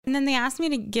And then they asked me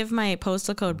to give my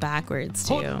postal code backwards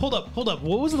too. Hold up.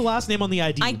 What was the last name on the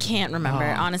ID? I can't remember.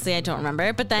 Honestly, I don't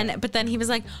remember. But then he was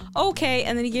like, okay.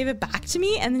 And then he gave it back to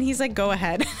me. And then he's like, go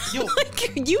ahead.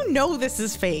 Like, you know this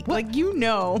is fake. What? Like, you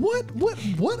know.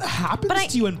 What happens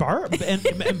to you in bars?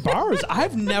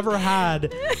 I've never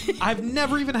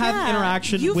even had an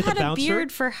interaction with a bouncer. You've had a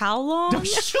beard for how long? like,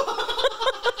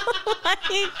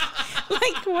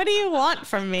 what do you want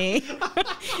from me?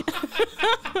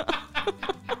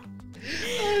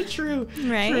 True.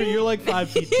 Right? True. You're like 5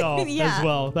 feet tall Yeah. as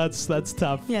well. That's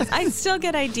tough. Yes, I still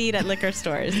get ID'd at liquor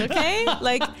stores, okay?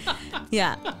 Like,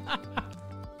 yeah.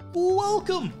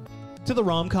 Welcome to the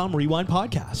Rom-Com Rewind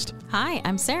podcast. Hi,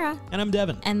 I'm Sarah. And I'm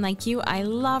Devin. And like you, I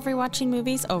love rewatching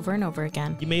movies over and over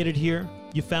again. You made it here.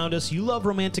 You found us. You love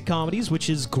romantic comedies, which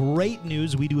is great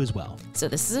news. We do as well. So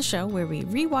this is a show where we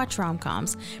rewatch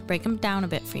rom-coms, break them down a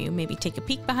bit for you, maybe take a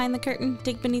peek behind the curtain,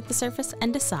 dig beneath the surface,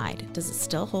 and decide, does it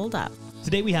still hold up?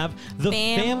 Today we have The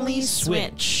Family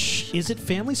Switch. Switch. Is it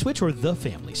Family Switch or The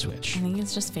Family Switch? I think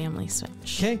it's just Family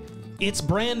Switch. Okay. It's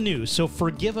brand new, so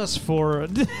forgive us for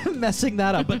messing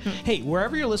that up. But hey,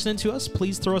 wherever you're listening to us,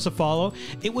 please throw us a follow.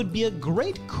 It would be a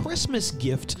great Christmas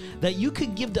gift that you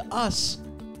could give to us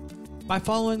by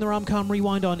following the Rom-Com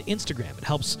Rewind on Instagram. It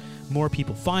helps more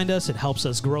people find us. It helps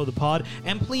us grow the pod.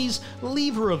 And please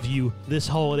leave a review this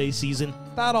holiday season.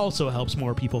 That also helps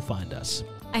more people find us.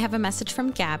 I have a message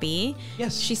from Gabby.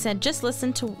 Yes. She said, just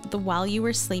listen to the While You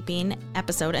Were Sleeping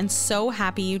episode and so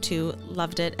happy you two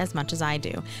loved it as much as I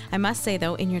do. I must say,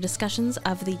 though, in your discussions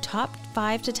of the top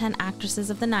 5 to 10 actresses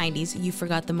of the 90s, you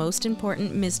forgot the most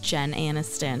important Miss Jen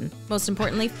Aniston. Most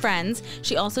importantly, Friends.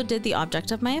 She also did The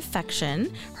Object of My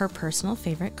Affection. Her personal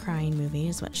favorite crying movie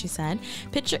is what she said.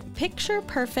 Picture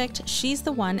Perfect, She's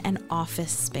the One, and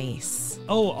Office Space.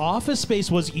 Oh, Office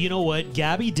Space was, you know what?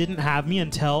 Gabby didn't have me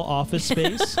until Office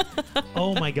Space.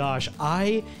 Oh my gosh.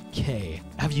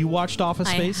 Have you watched Office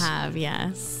Space? I have,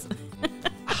 yes.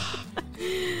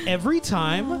 Every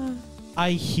time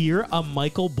I hear a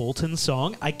Michael Bolton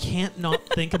song, I can't not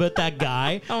think about that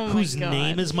guy whose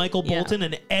name is Michael Bolton,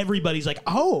 and everybody's like,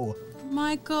 oh.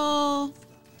 Michael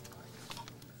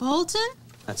Bolton?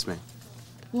 That's me.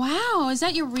 Wow, is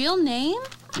that your real name?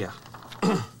 Yeah.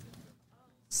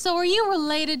 So are you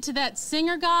related to that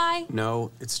singer guy?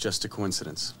 No, it's just a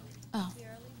coincidence.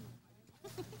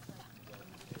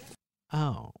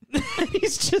 Oh.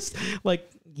 He's just like,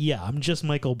 yeah, I'm just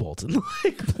Michael Bolton.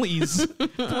 Like, please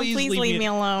leave me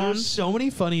alone. There's so many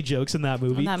funny jokes in that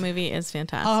movie. That movie is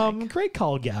fantastic. Great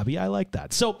call, Gabby. I like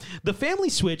that. So the Family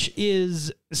Switch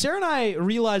is, Sarah and I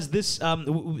realized this,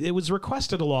 it was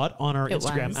requested a lot on our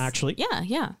Instagram, actually.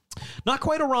 Yeah. Not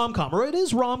quite a rom-com, or it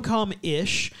is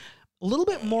rom-com-ish. A little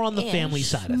bit more on the family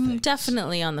side of things.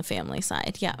 Definitely on the family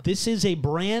side, yeah. This is a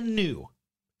brand new,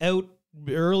 out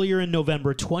earlier in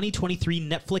November 2023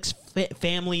 Netflix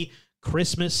family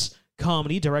Christmas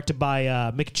comedy directed by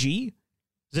McG.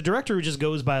 He's a director who just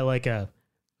goes by like a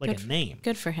name.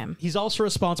 Good for him. He's also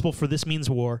responsible for This Means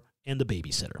War and The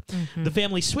Babysitter. Mm-hmm. The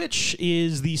Family Switch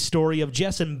is the story of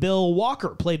Jess and Bill Walker,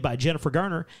 played by Jennifer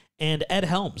Garner, and Ed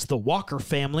Helms. The Walker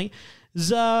family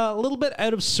is a little bit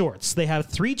out of sorts. They have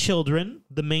 3 children,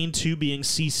 the main 2 being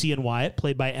Cece and Wyatt,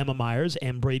 played by Emma Myers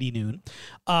and Brady Noon.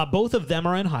 Both of them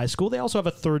are in high school. They also have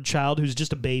a 3rd child who's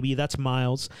just a baby. That's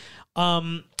Miles.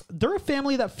 They're a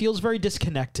family that feels very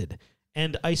disconnected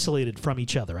and isolated from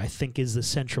each other, I think, is the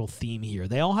central theme here.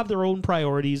 They all have their own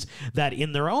priorities that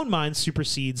in their own minds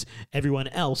supersedes everyone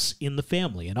else in the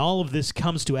family. And all of this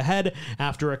comes to a head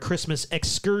after a Christmas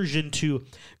excursion to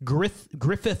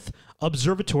Griffith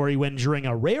Observatory when, during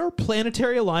a rare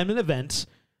planetary alignment event,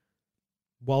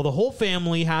 while the whole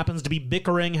family happens to be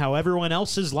bickering how everyone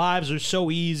else's lives are so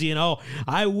easy and, oh,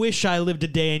 I wish I lived a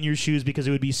day in your shoes because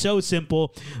it would be so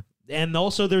simple. And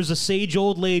also there's a sage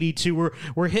old lady, too.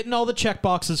 We're hitting all the check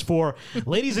boxes for.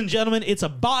 Ladies and gentlemen, it's a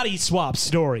body swap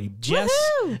story. Jess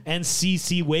and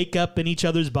Cece wake up in each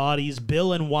other's bodies.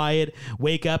 Bill and Wyatt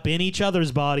wake up in each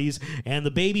other's bodies. And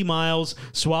the baby Miles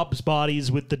swaps bodies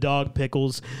with the dog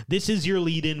Pickles. This is your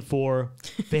lead-in for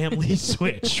Family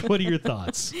Switch. What are your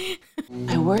thoughts?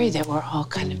 I worry that we're all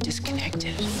kind of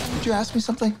disconnected. Did you ask me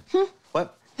something?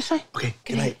 What? That's fine. Okay,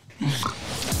 good night.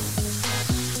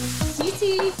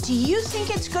 Do you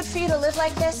think it's good for you to live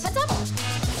like this? What's up?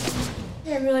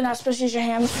 You're really not supposed to use your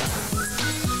hands.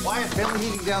 Wyatt, family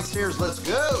meeting downstairs. Let's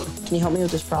go. Can you help me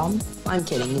with this problem? I'm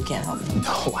kidding. You can't help me.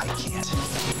 No, I can't.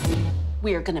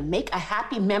 We are gonna make a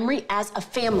happy memory as a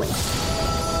family.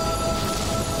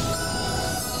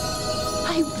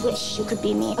 I I wish you could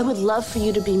be me. I would love for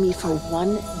you to be me for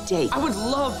one day. I would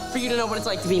love for you to know what it's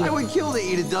like to be me. I would kill to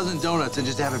eat a dozen donuts and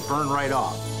just have it burn right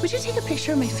off. Would you take a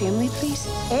picture of my family, please?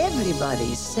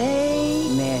 Everybody say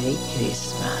Merry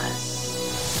Christmas.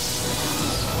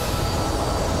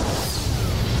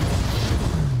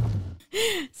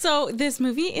 So this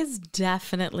movie is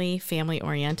definitely family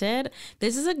oriented.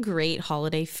 This is a great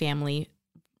holiday family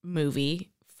movie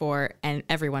for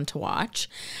everyone to watch.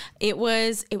 It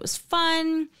was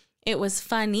fun. It was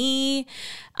funny.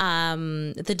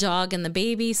 The dog and the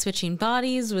baby switching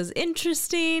bodies was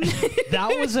interesting.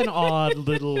 That was an odd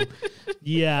little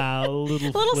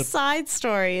side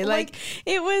story. Like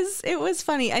it was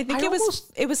funny. I think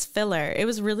it was filler. It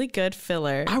was really good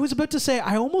filler. I was about to say,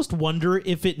 I almost wonder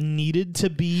if it needed to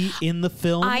be in the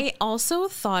film. I also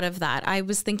thought of that. I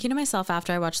was thinking to myself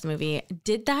after I watched the movie,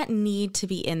 did that need to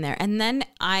be in there? And then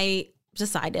I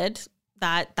decided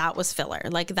that was filler.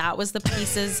 Like that was the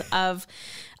pieces of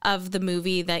the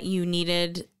movie that you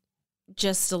needed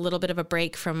just a little bit of a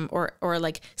break from or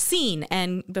like scene.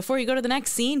 And before you go to the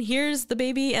next scene, here's the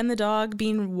baby and the dog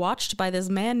being watched by this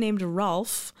man named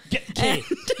Rolf. Okay,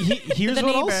 here's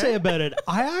what I'll say about it.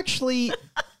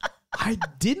 I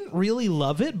didn't really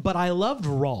love it, but I loved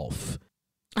Rolf.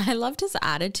 I loved his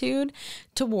attitude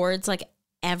towards like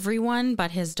everyone but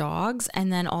his dogs,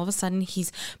 and then all of a sudden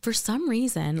he's for some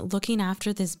reason looking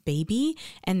after this baby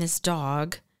and this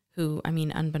dog who, I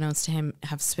mean, unbeknownst to him,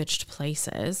 have switched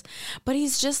places, but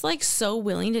he's just like so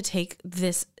willing to take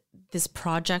this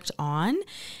project on.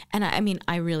 And I mean,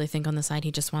 I really think on the side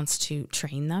he just wants to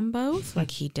train them both like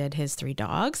he did his 3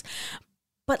 dogs,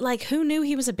 but like who knew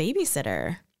he was a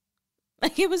babysitter?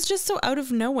 Like it was just so out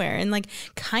of nowhere and like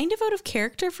kind of out of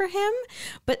character for him,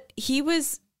 but he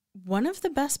was one of the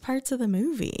best parts of the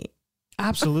movie.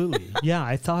 Absolutely. Yeah,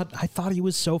 I thought he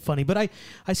was so funny, but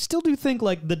I still do think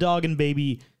like the dog and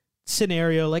baby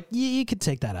scenario, like you could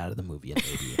take that out of the movie and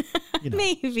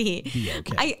maybe maybe be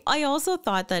okay. I also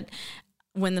thought that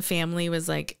when the family was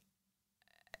like,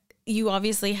 you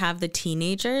obviously have the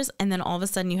teenagers and then all of a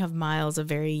sudden you have Miles, a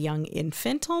very young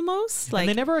infant almost. Like, and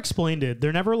they never explained it.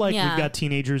 They're never like, we've got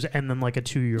teenagers and then like a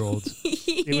 2-year-old.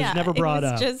 It was never brought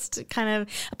up. Just kind of,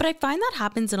 but I find that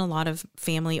happens in a lot of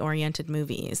family oriented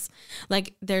movies.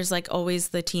 Like there's like always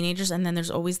the teenagers and then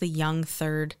there's always the young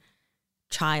third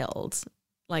child.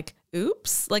 Like,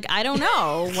 oops, like, I don't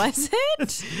know. Was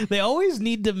it? They always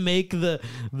need to make the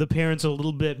parents a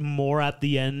little bit more at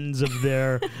the ends of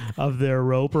their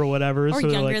rope or whatever. Or so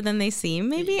younger like, than they seem,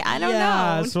 maybe? I don't know.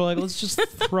 Yeah, so like, let's just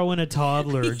throw in a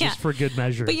toddler just for good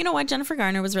measure. But you know what? Jennifer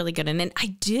Garner was really good in it. I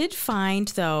did find,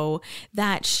 though,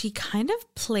 that she kind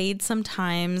of played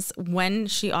sometimes when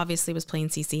she obviously was playing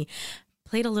Cece,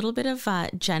 played a little bit of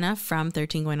Jenna from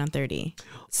 13 Going on 30.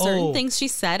 Certain things she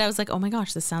said, I was like, oh my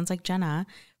gosh, this sounds like Jenna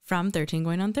from 13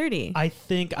 Going on 30.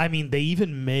 I mean, they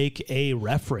even make a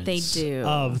reference they do.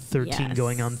 Of 13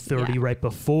 Going on 30 right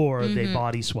before they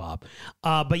body swap.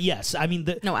 But yes, I mean...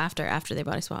 No, after they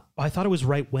body swap. I thought it was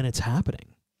right when it's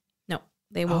happening. No,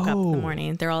 they woke up in the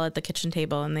morning. They're all at the kitchen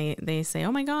table and they say,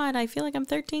 oh my God, I feel like I'm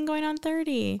 13 going on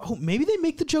 30. Oh, maybe they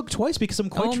make the joke twice because I'm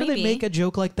quite sure they make a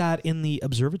joke like that in the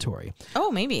observatory.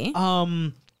 Oh, maybe.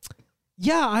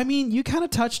 Yeah, I mean, you kind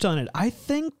of touched on it. I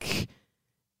think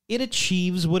it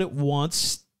achieves what it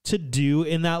wants to do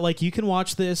in that, like, you can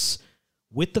watch this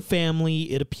with the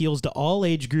family. It appeals to all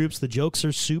age groups. The jokes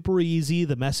are super easy.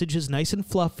 The message is nice and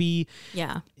fluffy.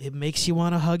 Yeah. It makes you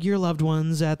want to hug your loved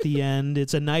ones at the end.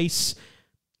 It's a nice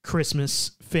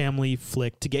Christmas family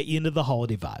flick to get you into the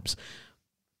holiday vibes.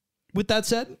 With that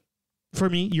said, for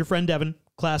me, your friend Devin,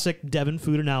 classic Devin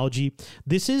food analogy.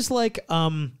 This is like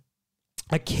a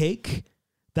cake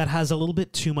that has a little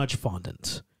bit too much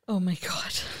fondant. Oh my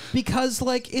God. Because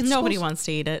like it's nobody wants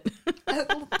to eat it.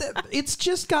 It's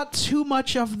just got too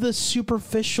much of the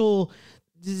superficial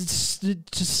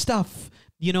stuff.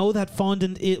 You know, that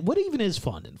fondant, what even is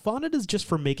fondant? Fondant is just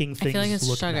for making things I feel like it's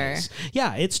look sugar. Nice.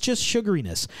 Yeah, it's just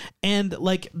sugariness. And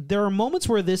like there are moments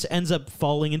where this ends up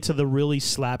falling into the really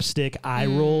slapstick eye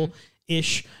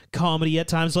roll-ish comedy at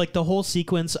times, like the whole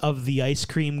sequence of the ice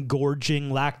cream gorging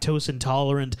lactose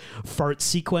intolerant fart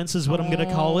sequence is what I'm going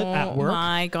to call it at work. Oh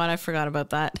my God, I forgot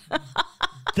about that.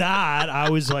 That I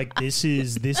was like, this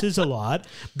is a lot.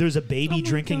 There's a baby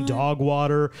drinking dog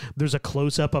water. There's a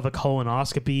close up of a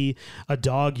colonoscopy, a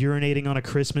dog urinating on a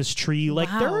Christmas tree. Like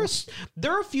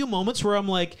there are a few moments where I'm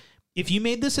like, if you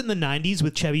made this in the 90s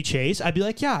with Chevy Chase, I'd be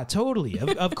like, yeah, totally.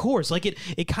 Of course. Like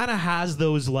it kind of has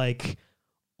those like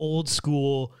old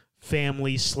school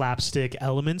family slapstick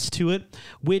elements to it,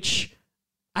 which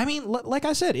I mean, like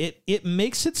I said, it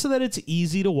makes it so that it's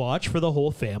easy to watch for the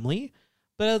whole family.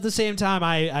 But at the same time,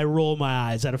 I roll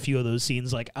my eyes at a few of those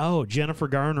scenes like, oh, Jennifer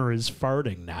Garner is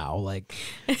farting now. Like,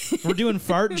 we're doing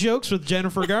fart jokes with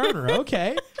Jennifer Garner.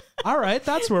 Okay. All right.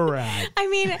 That's where we're at. I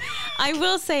mean, I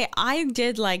will say I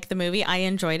did like the movie. I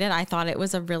enjoyed it. I thought it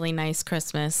was a really nice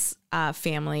Christmas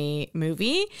family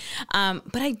movie.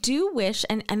 But I do wish,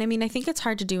 and I mean, I think it's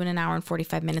hard to do in an hour and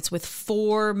 45 minutes with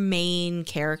 4 main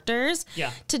characters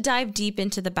to dive deep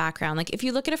into the background. Like if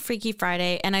you look at a Freaky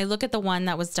Friday and I look at the one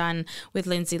that was done with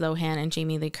Lindsay Lohan and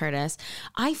Jamie Lee Curtis,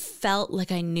 I felt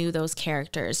like I knew those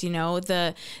characters, you know,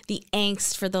 the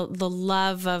angst for the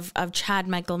love of Chad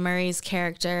Michael Murray's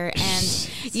character and,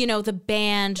 you know, the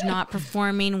band not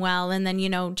performing well. And then, you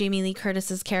know, Jamie Lee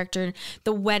Curtis's character,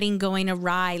 the wedding going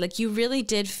awry. Like you really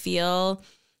did feel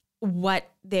what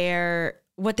they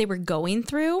were going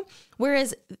through.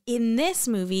 Whereas in this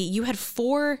movie, you had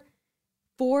four,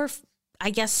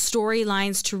 I guess,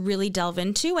 storylines to really delve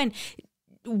into. And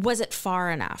was it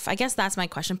far enough? I guess that's my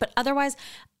question. But otherwise,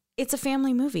 it's a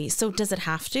family movie. So does it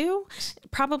have to?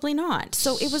 Probably not.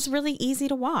 So it was really easy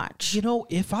to watch. You know,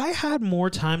 if I had more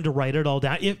time to write it all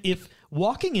down, if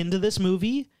walking into this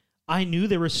movie, I knew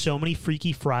there were so many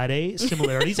Freaky Friday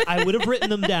similarities, I would have written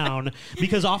them down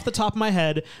because off the top of my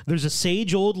head, there's a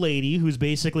sage old lady who's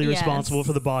basically responsible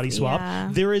for the body swap. Yeah.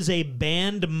 There is a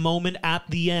band moment at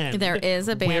the end. There is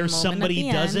a band where moment somebody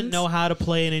at the doesn't end. know how to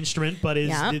play an instrument, but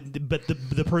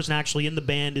the person actually in the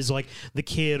band is like the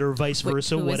kid or vice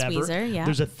versa, who is whatever. Weezer, yeah.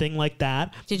 There's a thing like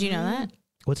that. Did you know that?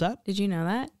 What's that? Did you know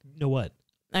that? Know what?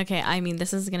 Okay, I mean,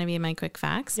 this is going to be my quick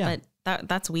facts, but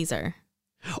that's Weezer.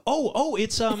 Oh,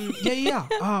 it's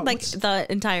like the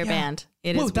entire band.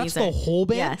 It is that's Weezer. the whole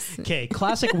band? Yes. Okay,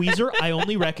 classic Weezer. I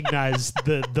only recognize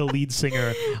the lead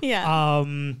singer. Yeah.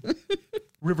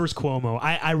 Rivers Cuomo.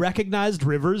 I recognized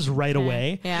Rivers right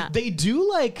away. Yeah. They do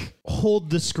like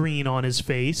hold the screen on his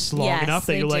face long enough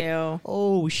that you're like,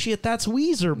 oh shit, that's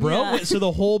Weezer, bro. Yeah. So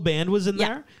the whole band was in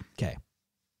there? Okay.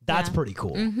 That's pretty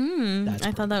cool. Mm-hmm.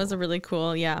 I thought that was a really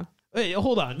cool, Hey,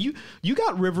 hold on. You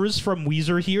got Rivers from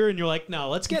Weezer here, and you're like, no,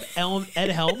 let's get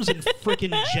Ed Helms and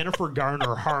freaking Jennifer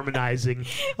Garner harmonizing.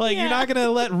 Like, you're not gonna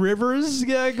let Rivers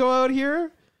go out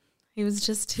here? He was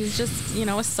just you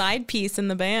know, a side piece in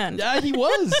the band. Yeah, he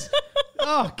was.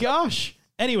 Oh gosh.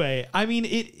 Anyway, I mean,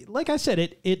 it. Like I said,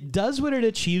 it does what it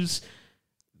achieves.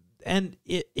 And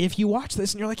if you watch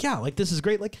this and you're like, yeah, like this is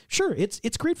great, like sure, it's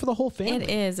great for the whole family. It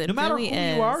is. It no matter really who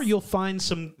is. you are, you'll find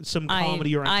some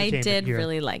comedy or entertainment. I did here.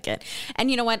 really like it.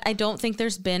 And you know what? I don't think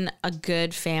there's been a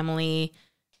good family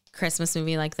Christmas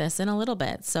movie like this in a little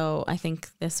bit. So I think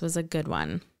this was a good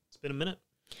one. It's been a minute.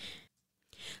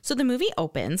 So the movie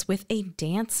opens with a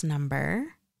dance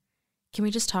number. Can we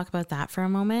just talk about that for a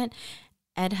moment?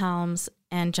 Ed Helms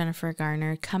and Jennifer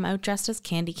Garner come out dressed as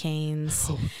candy canes.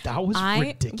 Oh, that was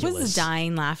ridiculous. I was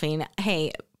dying laughing.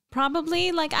 Hey,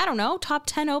 probably like, I don't know, top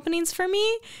 10 openings for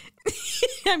me.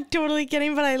 I'm totally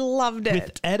kidding, but I loved it.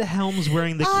 With Ed Helms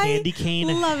wearing the candy cane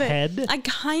head. I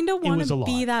kind of want to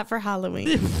be that for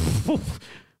Halloween.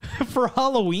 For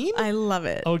Halloween? I love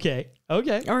it. Okay.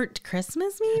 Or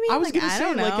Christmas, maybe? I was going to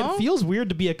say, like, it feels weird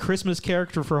to be a Christmas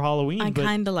character for Halloween. I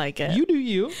kind of like it. You do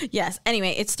you. Yes.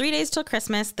 Anyway, it's 3 days till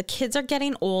Christmas. The kids are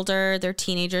getting older. They're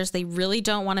teenagers. They really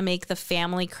don't want to make the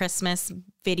family Christmas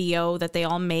video that they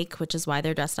all make, which is why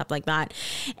they're dressed up like that.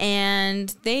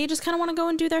 And they just kind of want to go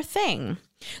and do their thing.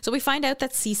 So we find out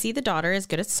that Cece, the daughter, is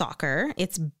good at soccer.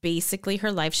 It's basically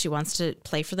her life. She wants to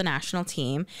play for the national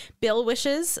team. Bill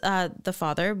the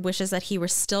father, wishes that he were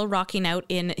still rocking out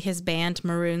in his band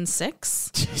Maroon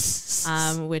 6,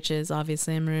 which is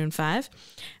obviously a Maroon 5.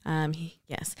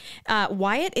 Yes.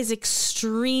 Wyatt is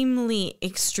extremely,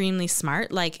 extremely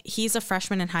smart. Like, he's a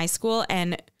freshman in high school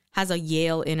and has a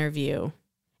Yale interview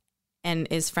and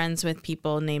is friends with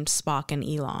people named Spock and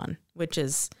Elon, which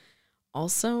is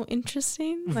also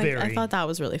interesting. Like, I thought that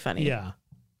was really funny. Yeah.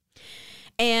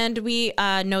 And we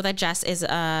know that Jess is works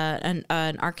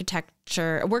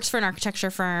for an architecture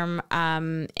firm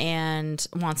and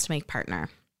wants to make partner.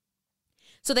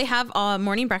 So they have a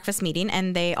morning breakfast meeting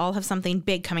and they all have something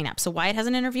big coming up. So Wyatt has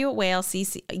an interview at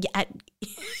Wales.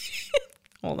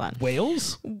 Hold on.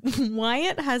 Wales?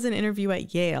 Wyatt has an interview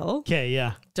at Yale. Okay,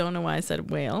 yeah. Don't know why I said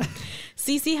whale.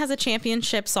 Cece has a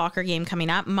championship soccer game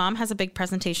coming up. Mom has a big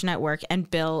presentation at work,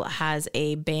 and Bill has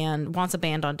wants a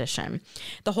band audition.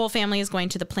 The whole family is going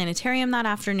to the planetarium that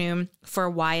afternoon for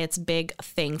Wyatt's big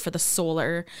thing for the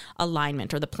solar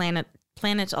alignment or the planet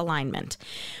alignment.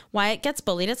 Wyatt gets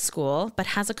bullied at school, but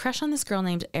has a crush on this girl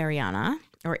named Ariana.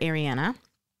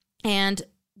 And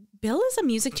Bill is a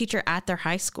music teacher at their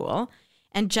high school.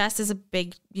 And Jess is a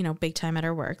big time at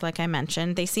her work, like I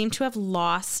mentioned. They seem to have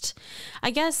lost, I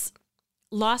guess,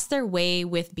 lost their way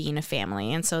with being a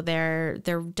family. And so they're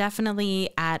definitely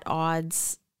at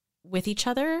odds with each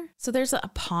other. So there's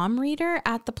a palm reader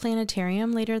at the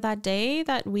planetarium later that day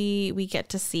that we get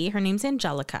to see. Her name's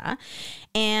Angelica.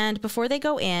 And before they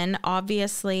go in,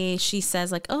 obviously she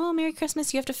says like, oh, Merry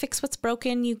Christmas. You have to fix what's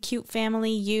broken. You cute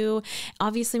family. You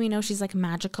obviously we know she's like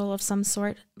magical of some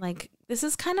sort. Like this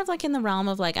is kind of like in the realm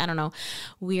of like, I don't know,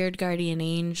 weird guardian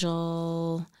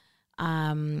angel,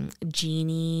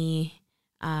 genie,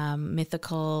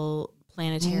 mythical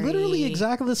planetary. Literally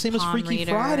exactly the same as Freaky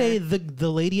Friday.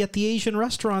 The lady at the Asian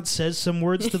restaurant says some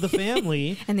words to the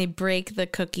family. And they break the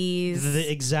cookies.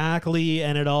 Exactly.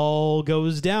 And it all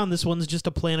goes down. This one's just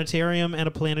a planetarium and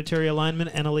a planetary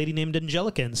alignment and a lady named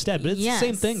Angelica instead. But it's the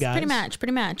same thing, guys.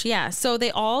 Pretty much. Yeah. So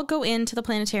they all go into the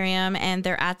planetarium and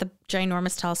they're at the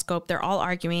ginormous telescope. They're all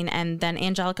arguing. And then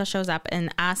Angelica shows up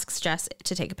and asks Jess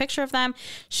to take a picture of them.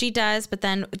 She does. But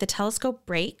then the telescope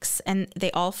breaks and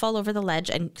they all fall over the ledge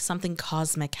and something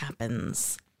cosmic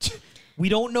happens. We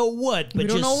don't know what, but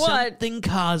something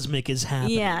cosmic is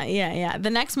happening. Yeah. The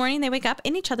next morning they wake up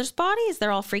in each other's bodies.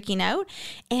 They're all freaking out.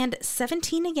 And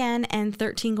 17 again and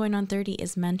 13 going on 30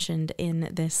 is mentioned in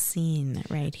this scene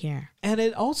right here. And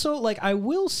it also, like, I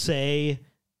will say,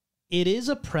 it is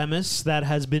a premise that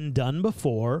has been done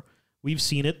before. We've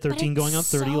seen it, 13 going on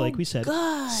 30, like we said.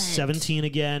 Good. 17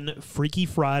 again, Freaky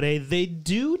Friday. They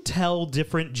do tell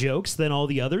different jokes than all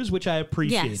the others, which I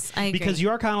appreciate. Yes, I agree. Because you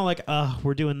are kind of like,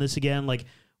 we're doing this again. Like,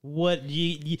 what?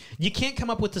 You can't come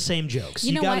up with the same jokes.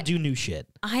 You got to do new shit.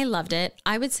 I loved it.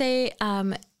 I would say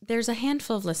there's a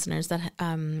handful of listeners that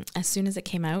as soon as it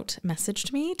came out,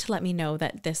 messaged me to let me know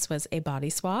that this was a body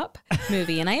swap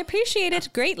movie. And I appreciate it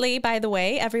greatly, by the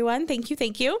way, everyone. Thank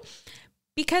you.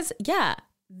 Because, yeah.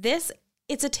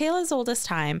 It's a tale as old as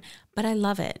time, but I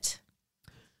love it.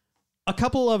 A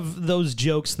couple of those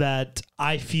jokes that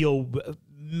I feel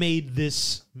made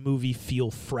this movie feel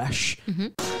fresh.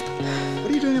 Mm-hmm.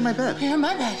 What are you doing in my bed? You're in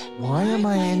my bed. Why am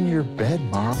I in your bed,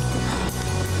 Mom?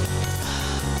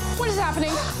 What is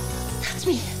happening? That's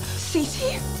me.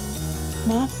 Cece?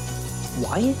 Mom?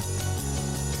 Wyatt?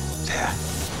 Dad.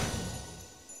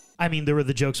 I mean, there were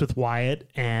the jokes with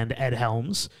Wyatt and Ed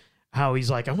Helms. How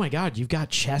he's like, oh my God, you've got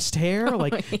chest hair?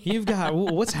 Like, you've got,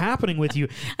 what's happening with you?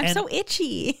 I'm so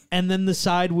itchy. And then the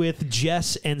side with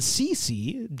Jess and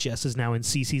Cece. Jess is now in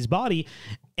Cece's body.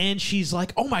 And she's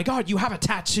like, oh my God, you have a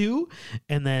tattoo?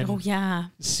 And then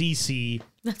Cece,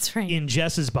 that's right, in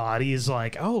Jess's body is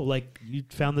like, oh, like you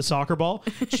found the soccer ball?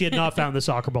 She had not found the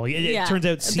soccer ball. It turns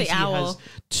out Cece has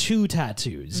 2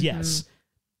 tattoos. Mm-hmm. Yes.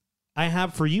 I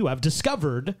have for you. I've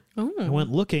discovered, I went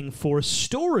looking for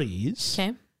stories.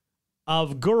 Okay.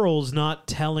 Of girls not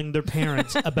telling their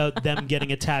parents about them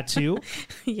getting a tattoo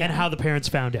and how the parents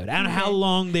found out and how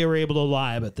long they were able to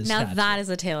lie about this tattoo. That is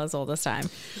a tale as old as time.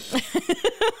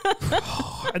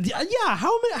 Yeah,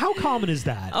 how common is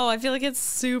that? Oh, I feel like it's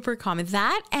super common.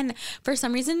 That, and for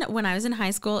some reason, when I was in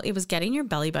high school, it was getting your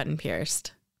belly button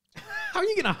pierced. How are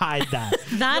you going to hide that?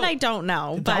 I don't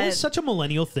know. That was such a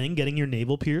millennial thing, getting your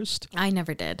navel pierced. I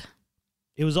never did.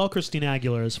 It was all Christina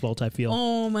Aguilera's fault, I feel.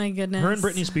 Oh, my goodness. Her and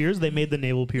Britney Spears, they made the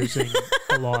navel piercing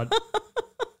a lot.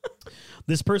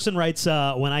 This person writes,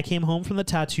 when I came home from the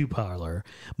tattoo parlor,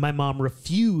 my mom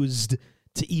refused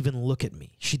to even look at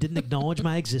me. She didn't acknowledge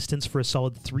my existence for a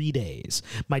solid 3 days.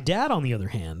 My dad, on the other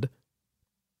hand,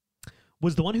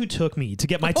 was the one who took me to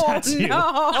get my tattoo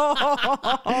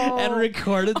and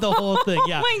recorded the whole thing.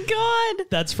 Yeah. Oh my God.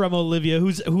 That's from Olivia,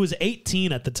 who was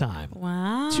 18 at the time.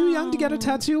 Wow. Too young to get a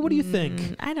tattoo? What do you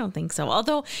think? I don't think so.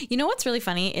 Although, you know what's really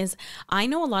funny is I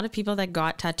know a lot of people that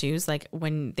got tattoos like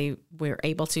when they were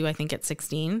able to, I think at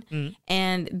 16,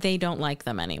 and they don't like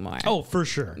them anymore. Oh, for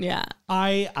sure. Yeah.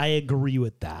 I agree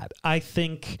with that. I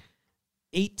think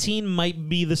 18 might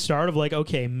be the start of like,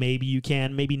 okay, maybe you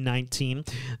can, maybe 19.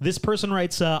 This person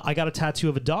writes, I got a tattoo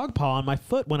of a dog paw on my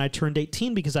foot when I turned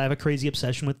 18 because I have a crazy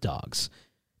obsession with dogs.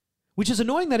 Which is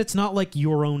annoying that it's not like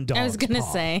your own dog. I was going to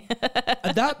say.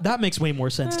 That makes way more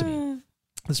sense to me.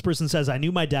 This person says, I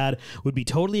knew my dad would be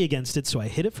totally against it, so I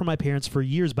hid it from my parents for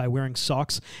years by wearing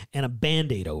socks and a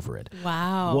Band-Aid over it.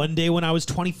 Wow. One day when I was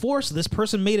 24, so this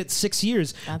person made it 6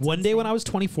 years. One day when I was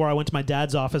 24, I went to my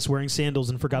dad's office wearing sandals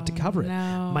and forgot to cover it.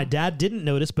 My dad didn't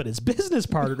notice, but his business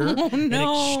partner, an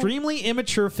extremely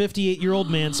immature 58-year-old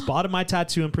man, spotted my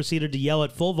tattoo and proceeded to yell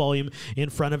at full volume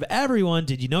in front of everyone,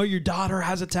 did you know your daughter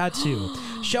has a tattoo?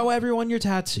 Show everyone your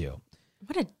tattoo.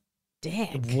 What a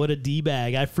dick. What a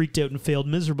D-bag. I freaked out and failed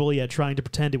miserably at trying to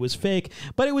pretend it was fake,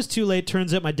 but it was too late.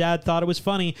 Turns out my dad thought it was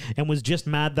funny and was just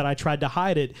mad that I tried to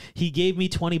hide it. He gave me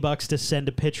 $20 to send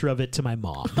a picture of it to my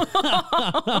mom.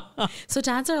 So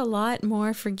dads are a lot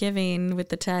more forgiving with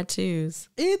the tattoos.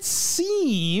 It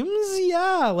seems,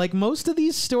 yeah. Like most of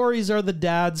these stories are the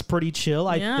dads pretty chill,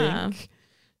 I think.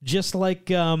 Just like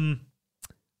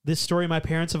this story, my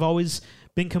parents have always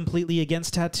been completely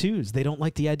against tattoos. They don't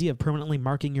like the idea of permanently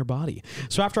marking your body.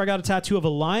 So after I got a tattoo of a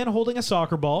lion holding a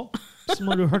soccer ball,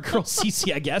 similar to our girl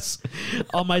Cece, I guess,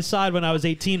 on my side when I was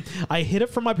 18, I hid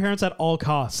it from my parents at all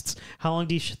costs. How long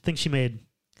do you think she made?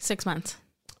 6 months.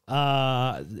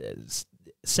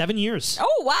 7 years.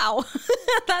 Oh, wow.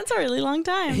 That's a really long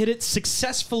time. I hid it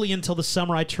successfully until the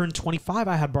summer I turned 25.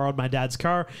 I had borrowed my dad's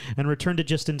car and returned it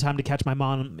just in time to catch my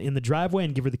mom in the driveway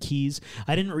and give her the keys.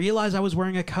 I didn't realize I was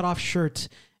wearing a cutoff shirt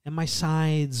and my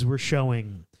sides were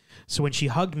showing. So when she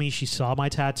hugged me, she saw my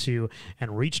tattoo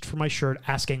and reached for my shirt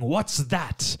asking, "What's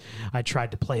that?" I tried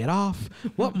to play it off.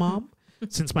 "What, Mom?"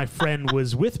 Since my friend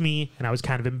was with me and I was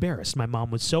kind of embarrassed. My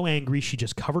mom was so angry, she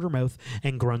just covered her mouth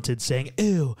and grunted, saying,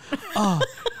 "Ew,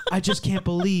 I just can't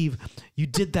believe you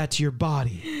did that to your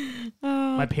body."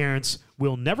 My parents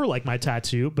will never like my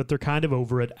tattoo, but they're kind of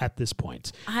over it at this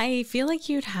point. I feel like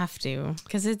you'd have to,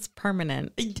 because it's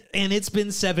permanent. And it's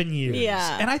been 7 years.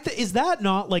 Yeah. And is that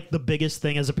not like the biggest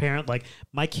thing as a parent? Like,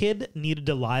 my kid needed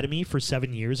to lie to me for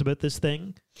 7 years about this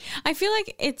thing. I feel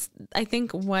like I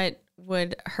think what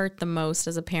would hurt the most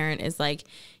as a parent is like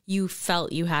you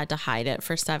felt you had to hide it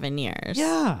for 7 years.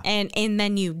 Yeah. And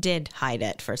then you did hide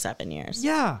it for 7 years.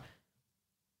 Yeah.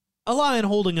 A lion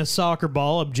holding a soccer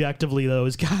ball, objectively, though,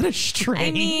 is kind of strange.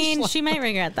 I mean, she might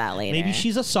regret that later. Maybe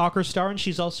she's a soccer star and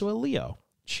she's also a Leo.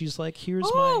 She's like, here's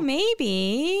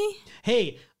maybe.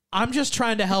 Hey, I'm just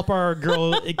trying to help our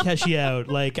girl Keshi out.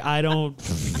 Like, I don't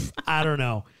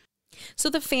know. So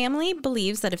the family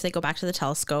believes that if they go back to the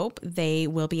telescope, they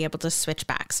will be able to switch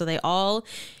back. So they all,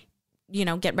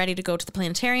 get ready to go to the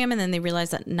planetarium, and then they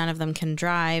realize that none of them can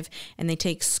drive, and they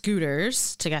take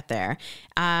scooters to get there.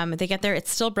 They get there,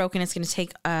 it's still broken. It's going to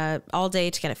take all day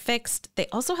to get it fixed. They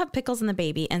also have Pickles and the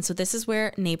baby, and so this is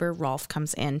where neighbor Rolf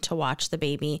comes in to watch the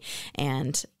baby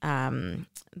and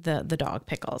the dog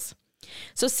Pickles.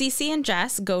 So Cece and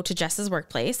Jess go to Jess's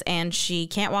workplace and she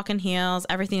can't walk in heels.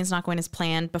 Everything is not going as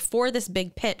planned. Before this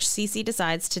big pitch, Cece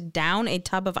decides to down a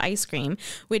tub of ice cream,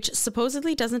 which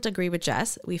supposedly doesn't agree with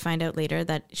Jess. We find out later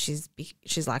that she's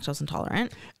lactose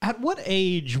intolerant. At what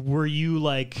age were you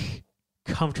like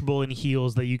comfortable in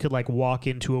heels that you could like walk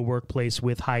into a workplace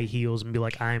with high heels and be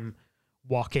like, I'm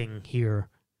walking here?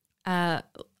 I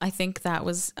think that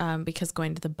was because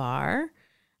going to the bar.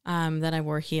 That I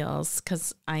wore heels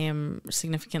because I am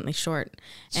significantly short.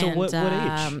 So and, what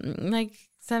age? Like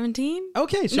 17?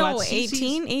 Okay, so no,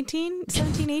 18,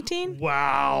 17, 18.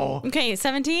 Wow. Okay,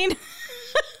 17.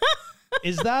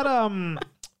 Is that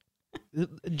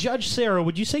Judge Sarah,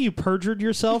 would you say you perjured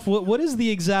yourself? What is the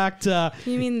exact You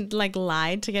mean like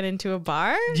lied to get into a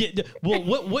bar? Yeah, well,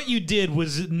 what you did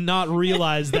was not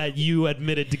realize that you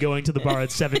admitted to going to the bar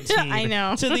at 17. I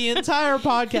know. To the entire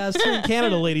podcast here in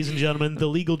Canada, ladies and gentlemen, the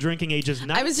legal drinking age is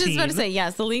 19. I was just about to say,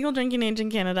 yes, the legal drinking age in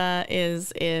Canada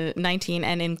is 19,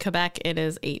 and in Quebec it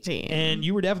is 18. And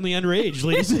you were definitely underage,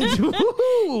 ladies and gentlemen.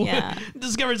 Yeah.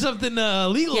 Discovered something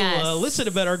legal illicit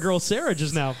about our girl Sarah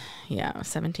just now. Yeah,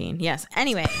 17. Yes.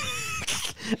 Anyway.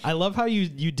 I love how you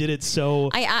did it so...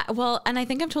 and I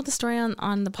think I've told the story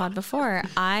on the pod before.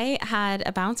 I had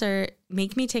a bouncer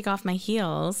make me take off my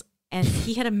heels, and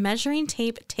he had a measuring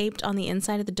tape taped on the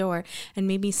inside of the door and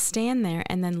made me stand there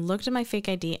and then looked at my fake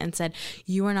ID and said,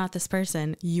 "You are not this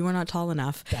person. You are not tall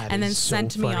enough." And then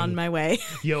sent me on my way.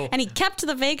 Yo. And he kept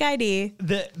the fake ID.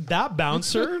 That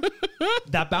bouncer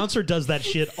does that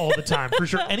shit all the time, for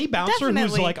sure. Any bouncer who's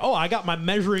Definitely. like, "Oh, I got my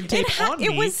measuring tape on me."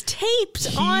 It was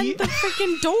taped on the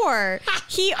freaking door.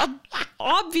 He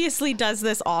obviously does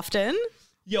this often.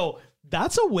 Yo,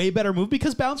 that's a way better move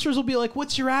because bouncers will be like,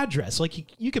 "What's your address?"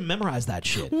 Like you can memorize that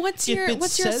shit. What's your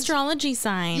astrology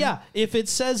sign? Yeah, if it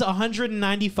says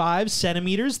 195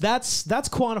 centimeters, that's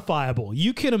quantifiable.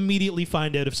 You can immediately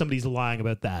find out if somebody's lying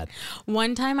about that.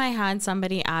 One time I had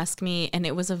somebody ask me, and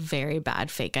it was a very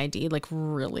bad fake ID, like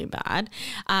really bad.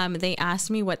 They asked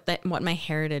me what my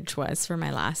heritage was for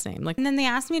my last name, and then they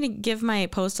asked me to give my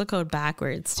postal code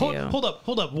backwards too. Hold up.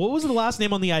 What was the last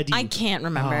name on the ID? I can't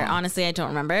remember. Honestly, I don't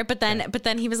remember. But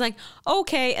then he was like,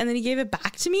 "Okay," and then he gave it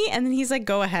back to me, and then he's like,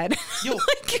 "Go ahead." Yo,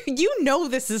 like,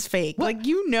 this is fake. What? Like,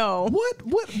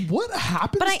 What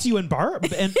happens to you in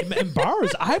bars?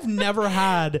 I've never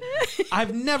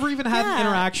even had an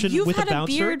interaction with a bouncer. You've had a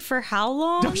beard for how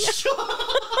long?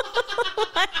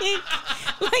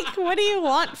 like, what do you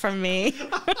want from me?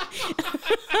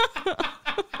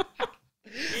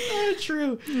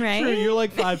 True. Right? True. You're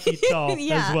like 5 feet tall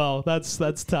Yeah. as well. That's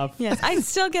tough. Yes, I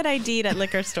still get ID'd at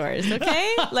liquor stores,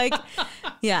 okay? Like,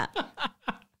 yeah.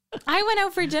 I went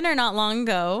out for dinner not long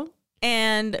ago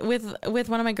and with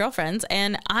one of my girlfriends,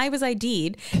 and I was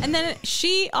ID'd. And then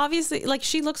she obviously, like,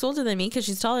 she looks older than me because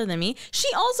she's taller than me. She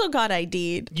also got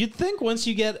ID'd. You'd think once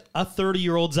you get a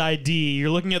 30-year-old's ID, you're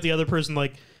looking at the other person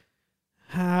like,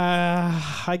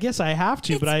 I guess I have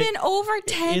to, It's but been over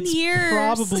 10 years.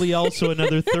 Probably also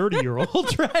another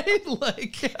 30-year-old, right?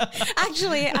 Like,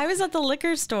 Actually, I was at the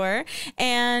liquor store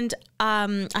and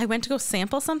I went to go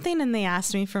sample something, and they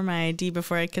asked me for my ID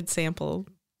before I could sample.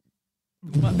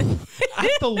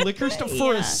 at the liquor store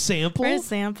for Yeah, a sample? For a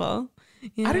sample.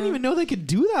 You I didn't know? even know they could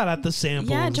do that at the samples.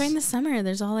 Yeah, during the summer,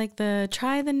 there's all like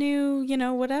try the new,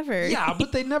 whatever. Yeah,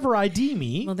 but they never ID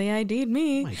me. Well, they ID'd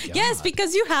me. my God. Yes,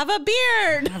 because you have a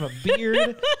beard. I have a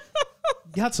beard.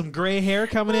 Got some gray hair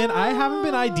coming in. I haven't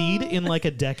been ID'd in like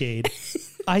a decade.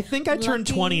 I think I turned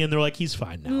Lucky. 20 and they're like, he's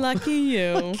fine now. Lucky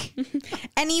you.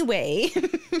 Anyway.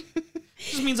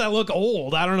 Just means I look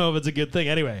old. I don't know if it's a good thing.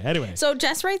 Anyway. So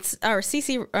Jess writes, Jess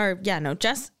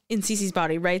in Cece's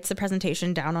body writes the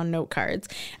presentation down on note cards.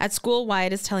 At school,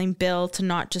 Wyatt is telling Bill to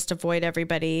not just avoid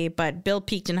everybody, but Bill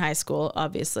peaked in high school,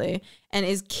 obviously, and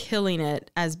is killing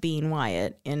it as being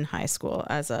Wyatt in high school,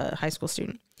 as a high school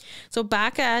student. So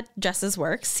back at Jess's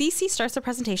work, Cece starts the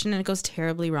presentation and it goes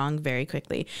terribly wrong very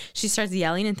quickly. She starts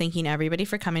yelling and thanking everybody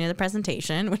for coming to the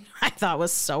presentation, which I thought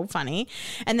was so funny.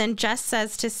 And then Jess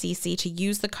says to Cece to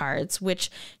use the cards,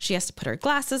 which she has to put her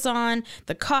glasses on.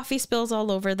 The coffee spills all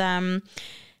over them.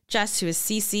 Jess, who is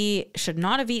Cece, should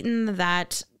not have eaten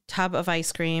that tub of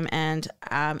ice cream, and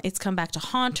it's come back to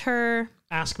haunt her.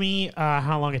 Ask me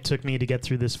how long it took me to get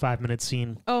through this 5-minute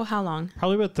scene. Oh, how long?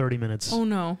 Probably about 30 minutes. Oh,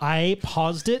 no. I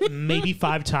paused it maybe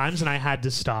 5 times and I had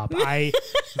to stop.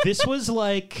 This was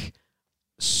like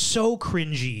so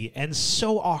cringy and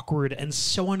so awkward and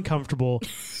so uncomfortable.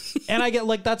 And I get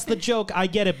like, that's the joke. I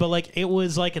get it. But like, it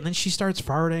was like, and then she starts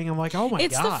farting. I'm like, oh my God.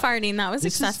 It's the farting. That was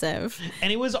excessive.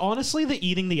 And it was honestly the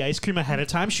eating the ice cream ahead of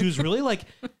time. She was really like,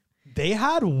 they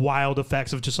had wild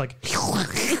effects of just like,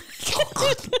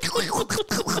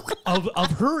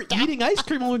 of her eating ice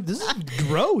cream. I'm like, this is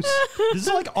gross. This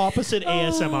is like opposite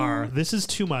ASMR. This is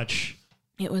too much.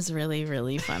 It was really,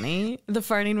 really funny. The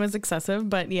farting was excessive,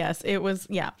 but yes, it was,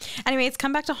 yeah. Anyway, it's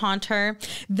come back to haunt her.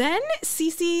 Then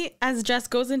Cece, as Jess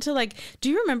goes into like, do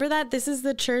you remember that? This is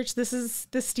the church. This is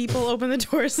the steeple. Open the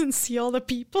doors and see all the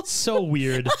people. So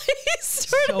weird.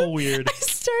 So weird. I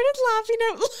started laughing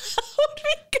out loud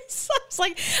because I was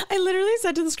like, I literally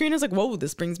said to the screen, I was like, whoa,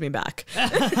 this brings me back.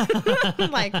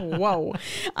 Like, whoa.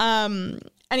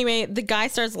 Anyway, the guy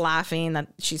starts laughing that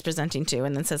she's presenting to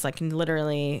and then says like,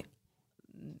 literally,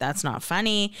 that's not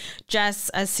funny. Jess,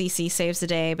 as Cece, saves the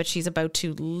day, but she's about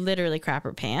to literally crap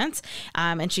her pants.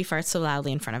 And she farts so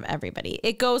loudly in front of everybody.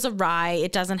 It goes awry.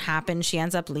 It doesn't happen. She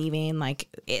ends up leaving.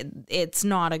 Like, it's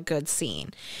not a good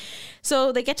scene.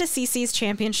 So they get to Cece's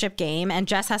championship game, and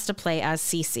Jess has to play as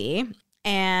Cece.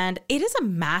 And it is a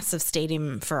massive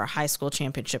stadium for a high school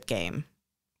championship game.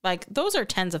 Like, those are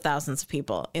tens of thousands of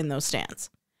people in those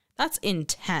stands. That's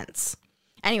intense.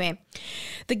 Anyway,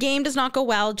 the game does not go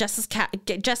well. Jess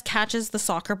catches the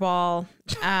soccer ball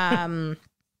and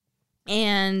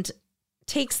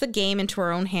takes the game into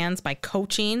her own hands by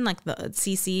coaching. Like the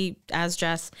Cece as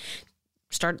Jess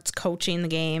starts coaching the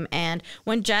game. And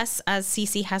when Jess as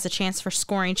Cece has a chance for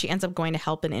scoring, she ends up going to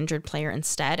help an injured player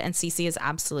instead. And Cece is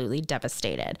absolutely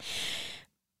devastated.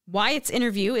 Wyatt's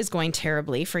interview is going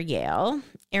terribly for Yale.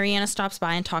 Ariana stops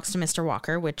by and talks to Mr.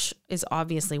 Walker, which is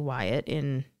obviously Wyatt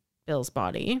in Bill's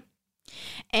body,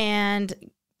 and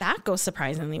that goes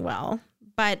surprisingly well,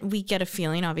 but we get a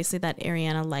feeling obviously that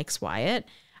Ariana likes Wyatt,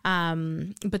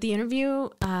 but the interview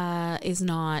is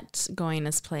not going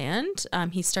as planned.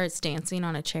 He starts dancing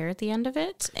on a chair at the end of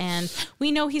it, and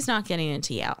we know he's not getting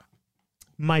into Yale.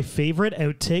 My favorite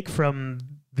outtake from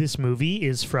this movie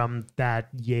is from that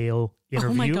Yale interview.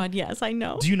 Oh my God, yes, I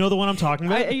know. Do you know the one I'm talking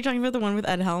about? Are you talking about the one with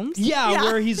Ed Helms? Yeah,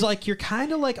 where he's like, you're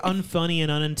kind of like unfunny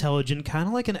and unintelligent, kind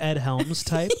of like an Ed Helms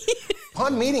type.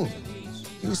 Upon meeting,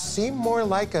 you seem more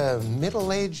like a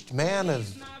middle-aged man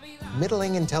of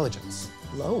middling intelligence.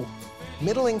 Low.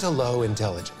 Middling to low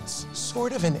intelligence.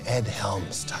 Sort of an Ed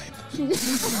Helms type.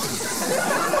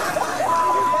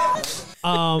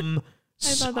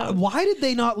 Why did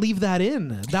they not leave that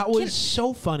in? That was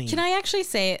so funny. Can I actually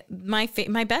say my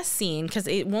best scene, because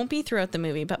it won't be throughout the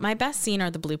movie, but my best scene are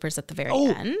the bloopers at the very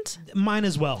end. Mine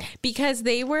as well. Because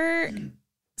they were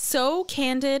so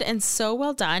candid and so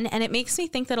well done. And it makes me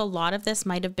think that a lot of this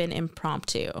might have been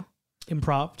impromptu.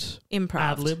 Improv.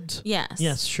 Ad-libbed. Yes.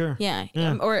 Yes, sure. Yeah.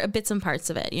 Yeah. Or bits and parts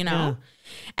of it, you know?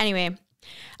 Yeah. Anyway,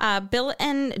 Bill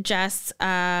and Jess,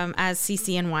 as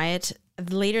Cece and Wyatt,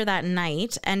 later that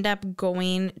night end up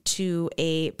going to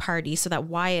a party so that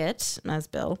Wyatt as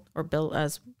Bill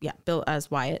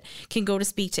as Wyatt can go to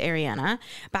speak to Ariana.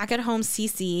 Back at home,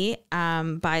 Cece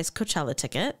buys Coachella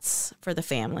tickets for the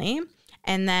family.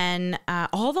 And then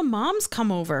all the moms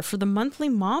come over for the monthly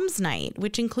moms night,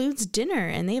 which includes dinner,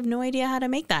 and they have no idea how to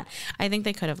make that. I think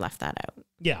they could have left that out.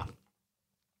 Yeah.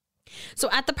 So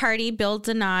at the party, Bill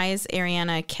denies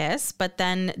Ariana a kiss, but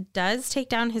then does take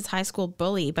down his high school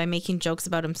bully by making jokes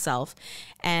about himself,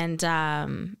 and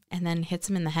then hits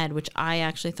him in the head, which I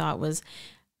actually thought was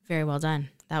very well done.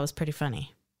 That was pretty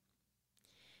funny.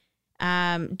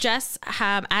 Jess,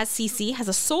 as CC, has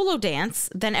a solo dance.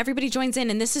 Then everybody joins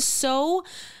in, and this is so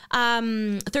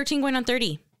 13 going on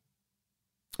 30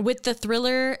 with the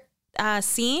Thriller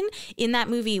scene in that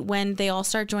movie when they all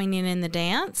start joining in the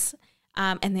dance.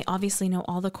 And they obviously know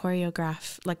all the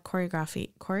choreography.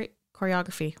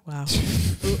 Wow.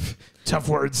 Tough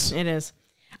words. It is.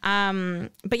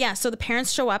 But yeah, so the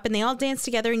parents show up and they all dance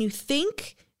together, and you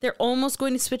think they're almost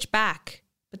going to switch back,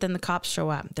 but then the cops show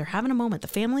up. They're having a moment. The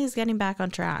family is getting back on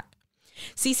track.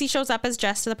 Cece shows up as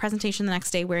Jess to the presentation the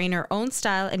next day, wearing her own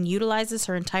style, and utilizes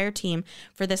her entire team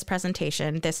for this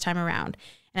presentation this time around.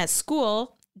 And at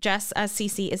school, Jess, as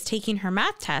Cece, is taking her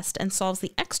math test and solves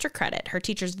the extra credit. Her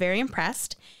teacher's very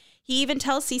impressed. He even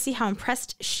tells Cece how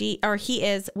impressed he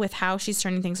is with how she's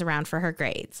turning things around for her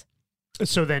grades.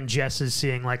 So then Jess is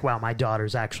seeing like, wow, my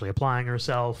daughter's actually applying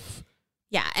herself.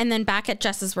 Yeah, and then back at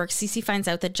Jess's work, Cece finds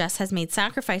out that Jess has made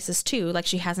sacrifices too, like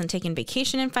she hasn't taken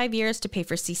vacation in 5 years to pay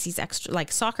for Cece's extra,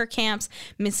 like soccer camps,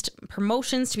 missed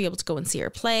promotions to be able to go and see her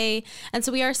play. And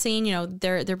so we are seeing,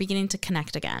 they're beginning to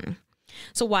connect again.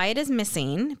 So Wyatt is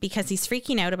missing because he's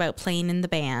freaking out about playing in the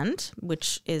band,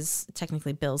 which is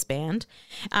technically Bill's band.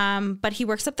 But he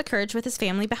works up the courage with his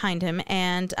family behind him,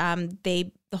 and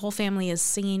the whole family is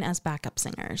singing as backup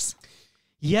singers.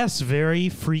 Yes, very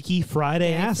Freaky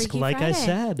Friday-esque, I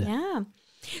said. Yeah.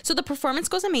 So the performance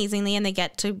goes amazingly, and they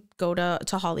get to go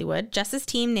to Hollywood. Jess's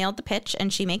team nailed the pitch,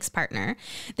 and she makes partner.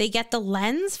 They get the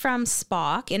lens from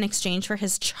Spock in exchange for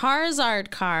his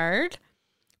Charizard card.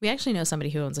 We actually know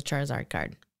somebody who owns a Charizard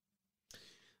card.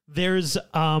 There's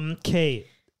Kate.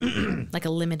 Like a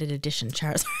limited edition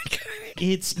Charizard card.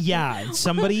 It's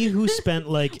somebody who spent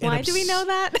like Why do we know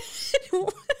that?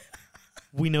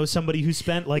 We know somebody who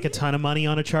spent like a ton of money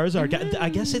on a Charizard. I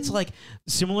guess it's like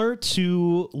similar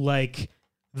to like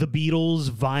the Beatles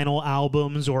vinyl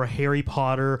albums or Harry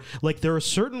Potter. Like there are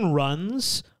certain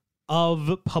runs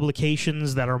of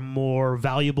publications that are more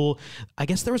valuable. I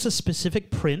guess there was a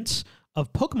specific print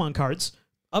of Pokemon cards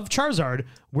of Charizard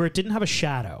where it didn't have a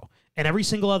shadow, and every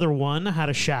single other one had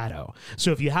a shadow.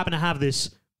 So if you happen to have this,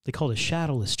 they call it a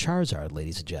shadowless Charizard,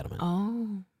 ladies and gentlemen.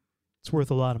 Oh. It's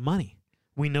worth a lot of money.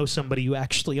 We know somebody who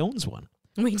actually owns one.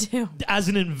 We do. As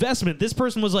an investment, this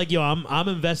person was like, yo, I'm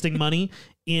investing money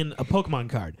in a Pokemon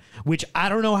card, which I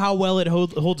don't know how well it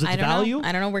holds its value.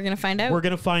 I don't know. We're going to find out. We're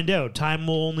going to find out. Time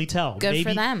will only tell. Good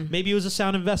for them. Maybe it was a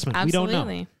sound investment. Absolutely. We don't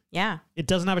know. Yeah. It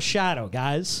doesn't have a shadow,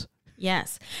 guys.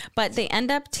 Yes. But they end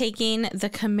up taking the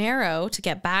Camaro to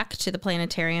get back to the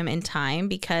planetarium in time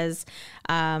because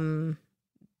none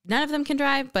of them can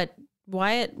drive, but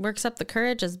Wyatt works up the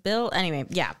courage as Bill. Anyway,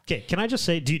 yeah. Okay, can I just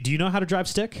say, do you know how to drive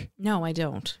stick? No, I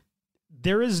don't.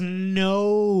 There is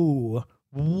no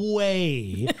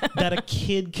way that a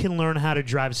kid can learn how to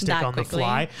drive stick That on quickly. the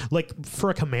fly. Like for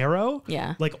a Camaro,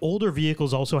 Yeah. like older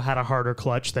vehicles also had a harder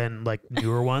clutch than like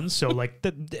newer ones. So like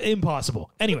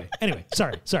impossible. Anyway,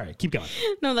 sorry. Keep going.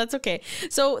 No, that's okay.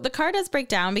 So the car does break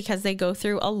down because they go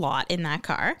through a lot in that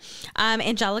car.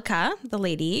 Angelica, the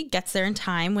lady, gets there in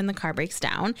time when the car breaks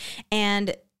down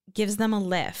and gives them a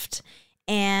lift.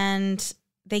 And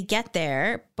they get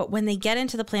there, but when they get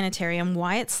into the planetarium,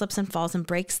 Wyatt slips and falls and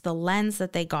breaks the lens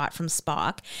that they got from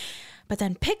Spock. But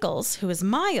then Pickles, who is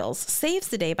Miles, saves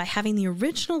the day by having the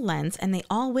original lens, and they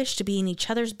all wish to be in each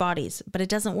other's bodies, but it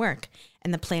doesn't work,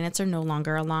 and the planets are no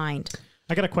longer aligned.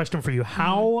 I got a question for you.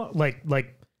 How like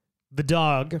the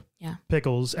dog, Yeah.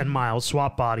 Pickles, and Miles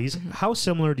swap bodies. How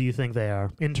similar do you think they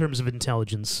are in terms of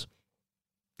intelligence?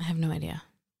 I have no idea.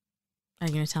 Are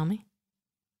you going to tell me?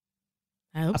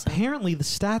 I hope so. Apparently, the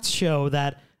stats show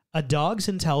that a dog's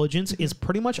intelligence is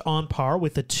pretty much on par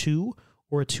with a 2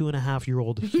 or a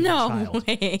 2.5-year-old No child?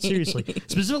 way. Seriously.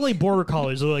 Specifically border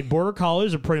collies. Like border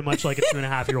collies are pretty much like a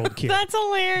 2.5-year-old kid. That's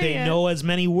hilarious. They know as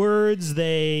many words.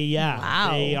 They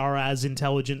Wow. they are as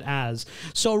intelligent as.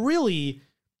 So really,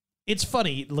 it's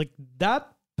funny. Like that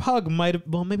pug might have,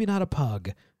 well, maybe not a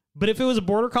pug, but if it was a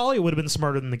border collie, it would have been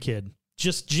smarter than the kid.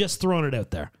 Just throwing it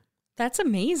out there. That's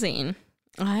amazing.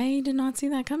 I did not see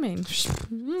that coming.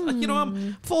 You know,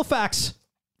 I'm full of facts.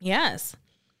 Yes.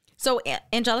 So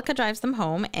Angelica drives them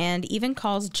home and even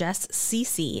calls Jess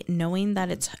Cece, knowing that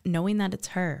it's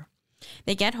her.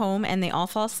 They get home and they all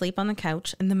fall asleep on the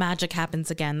couch, and the magic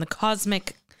happens again. The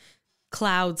cosmic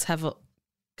clouds have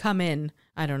come in.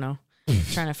 I don't know.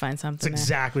 Trying to find something. That's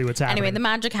exactly what's happening. Anyway, the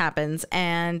magic happens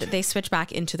and they switch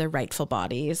back into their rightful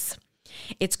bodies.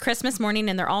 It's Christmas morning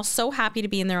and they're all so happy to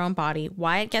be in their own body.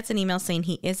 Wyatt gets an email saying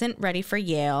he isn't ready for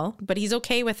Yale, but he's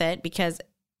okay with it because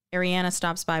Ariana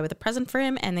stops by with a present for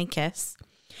him and they kiss.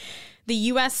 The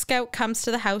U.S. Scout comes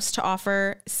to the house to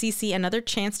offer Cece another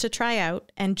chance to try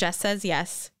out, and Jess says,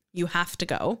 yes, you have to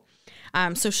go.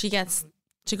 So she gets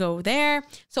to go there.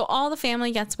 So all the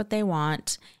family gets what they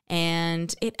want,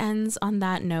 and it ends on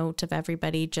that note of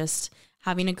everybody just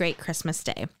having a great Christmas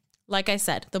day. Like I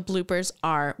said, the bloopers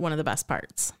are one of the best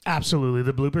parts. Absolutely.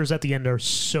 The bloopers at the end are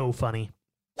so funny.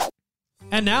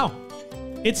 And now,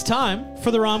 it's time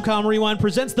for the Rom-Com Rewind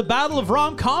presents the Battle of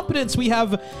Rom-Competence. We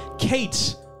have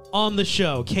Kate on the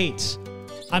show. Kate,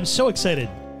 I'm so excited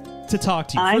to talk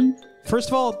to you. First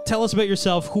of all, tell us about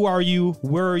yourself. Who are you?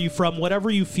 Where are you from? Whatever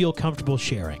you feel comfortable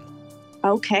sharing.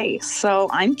 Okay, so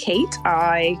I'm Kate.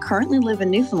 I currently live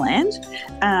in Newfoundland,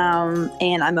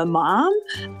 and I'm a mom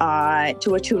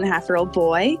to a 2.5-year-old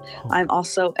boy. I'm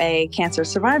also a cancer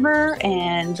survivor,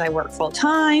 and I work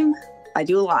full-time. I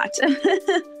do a lot.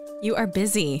 You are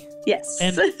busy. Yes.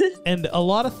 And a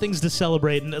lot of things to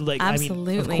celebrate. And like,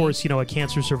 absolutely. I mean, of course, you know, a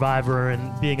cancer survivor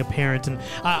and being a parent. And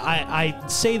I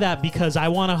say that because I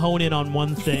want to hone in on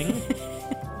one thing.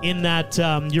 In that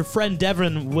your friend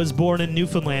Devin was born in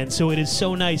Newfoundland, so it is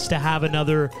so nice to have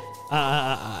another,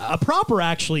 a proper,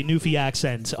 actually, Newfie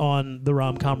accent on the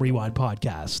Rom-Com Rewind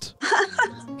podcast.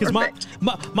 Because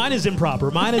mine is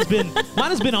improper. Mine has been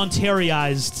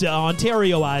Ontarioized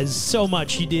so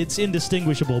much it's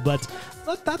indistinguishable. But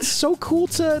that's so cool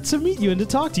to meet you and to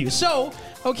talk to you. So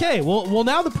okay, well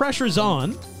now the pressure's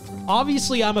on.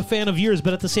 Obviously, I'm a fan of yours,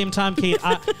 but at the same time, Kate,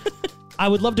 I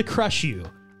would love to crush you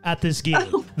at this game.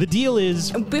 Oh. The deal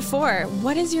is... Before,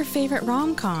 what is your favorite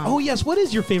rom-com? Oh, yes. What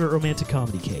is your favorite romantic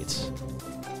comedy, Kate?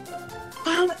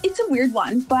 It's a weird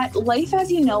one, but Life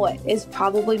as You Know It is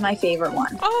probably my favorite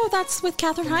one. Oh, that's with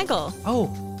Katherine Heigl.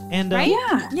 Oh, and... right?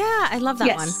 Yeah, I love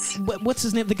that one. What's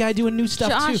his name? The guy doing new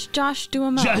stuff, too. Josh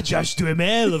Duhamel. Josh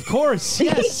Duhamel, of course.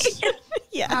 Yes.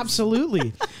 Yeah,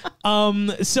 absolutely.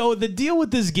 So the deal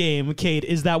with this game, Kate,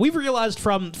 is that we've realized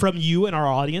from you and our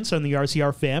audience and the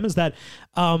RCR fam is that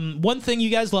one thing you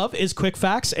guys love is quick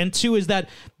facts, and two is that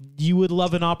you would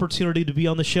love an opportunity to be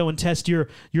on the show and test your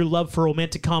love for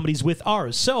romantic comedies with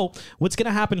ours. So what's going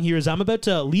to happen here is I'm about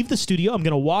to leave the studio. I'm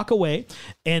going to walk away,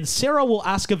 and Sarah will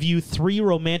ask of you 3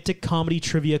 romantic comedy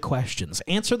trivia questions.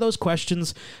 Answer those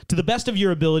questions to the best of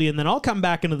your ability, and then I'll come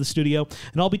back into the studio,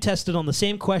 and I'll be tested on the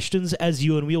same questions as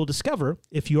you, and we will discover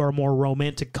if you are more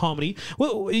romantic comedy.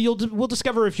 We'll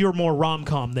discover if you're more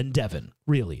rom-com than Devin,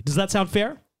 really. Does that sound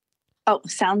fair? Oh,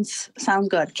 sounds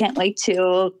good. Can't wait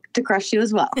to crush you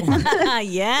as well.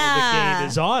 Yeah. The game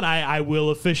is on. I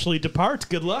will officially depart.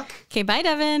 Good luck. Okay, bye,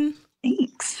 Devin.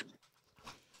 Thanks.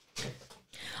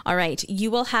 All right.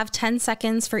 You will have 10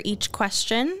 seconds for each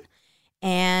question,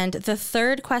 and the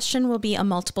third question will be a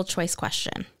multiple choice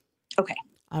question. Okay.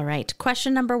 All right.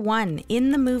 Question number 1.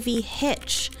 In the movie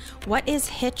Hitch, what is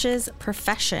Hitch's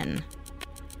profession?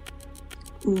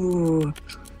 Ooh.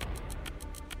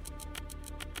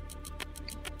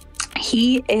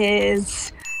 He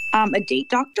is a date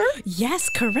doctor. Yes,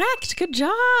 correct. Good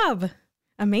job.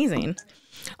 Amazing.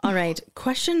 All right.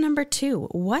 Question number 2.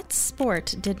 What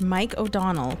sport did Mike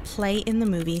O'Donnell play in the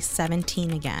movie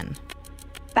 17 Again?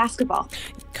 Basketball.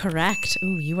 Correct.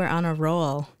 Ooh, you were on a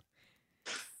roll.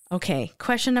 Okay.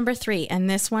 Question number 3. And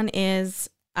this one is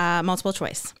multiple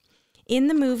choice. In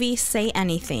the movie Say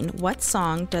Anything, what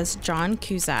song does John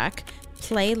Cusack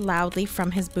play loudly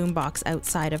from his boombox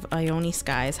outside of Ione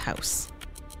Skye's house?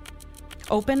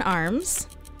 Open Arms,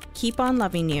 Keep on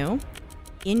Loving You,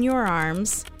 In Your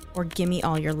Arms, or Gimme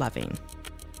All Your Loving?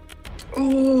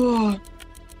 Oh.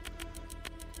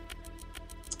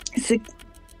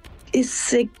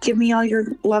 Is it Gimme All Your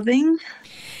Loving?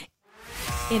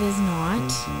 It is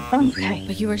not. Okay.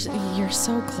 But you're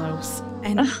so close.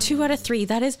 And 2 out of 3,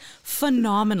 that is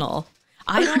phenomenal.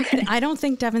 I don't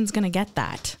think Devin's going to get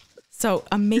that. So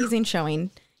amazing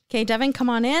showing. Okay, Devin, come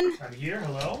on in. I'm here.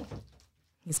 Hello.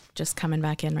 He's just coming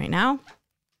back in right now.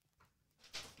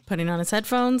 Putting on his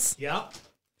headphones. Yep.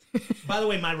 By the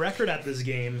way, my record at this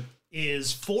game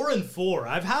is 4-4.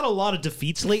 I've had a lot of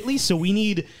defeats lately, so we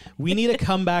need a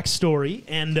comeback story.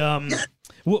 And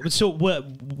what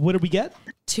did we get?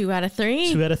 2 out of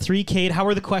 3. 2 out of 3. Kate, how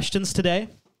are the questions today?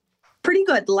 Pretty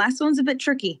good. The last one's a bit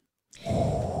tricky.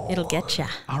 It'll get you.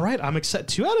 All right, I'm excited.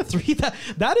 2 out of 3.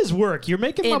 That is work. You're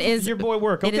making your boy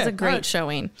work. Okay. It is a great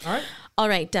showing. All right. All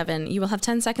right, Devin, you will have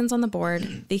 10 seconds on the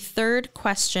board. The third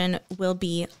question will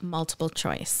be multiple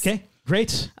choice. Okay,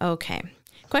 great. Okay.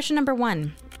 Question number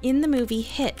 1. In the movie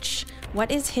Hitch, what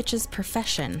is Hitch's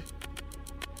profession?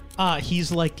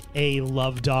 He's like a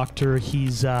love doctor.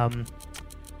 He's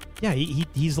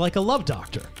he's like a love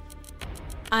doctor.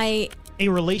 A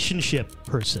relationship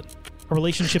person. A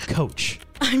relationship coach.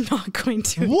 I'm not going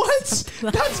to. What?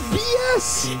 That's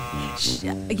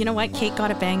BS. You know what? Kate got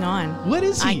it bang on. What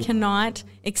is he? I cannot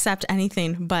accept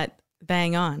anything but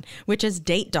bang on, which is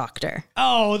date doctor.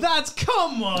 Oh,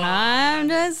 come on. I'm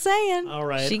just saying. All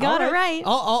right. She got it right.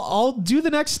 I'll do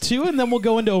the next 2 and then we'll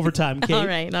go into overtime, Kate. All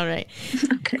right. Okay.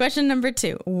 Question number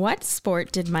 2. What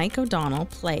sport did Mike O'Donnell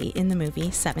play in the movie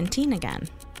 17 Again?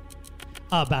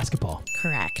 Basketball.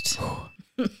 Correct.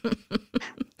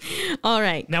 All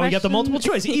right. Now we got the multiple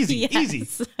choice. Easy. Easy.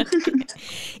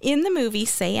 In the movie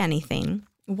Say Anything,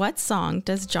 what song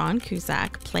does John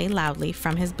Cusack play loudly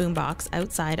from his boombox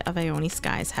outside of Ione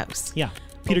Skye's house? Yeah.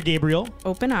 Peter Gabriel.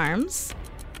 Open Arms,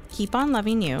 Keep on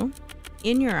Loving You,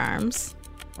 In Your Arms,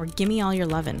 or Gimme All Your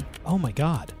Lovin'? Oh my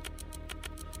God.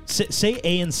 Say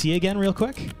A and C again real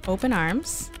quick. Open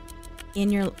Arms, In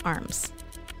Your Arms.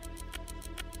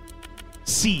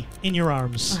 C, In Your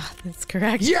Arms. Oh, that's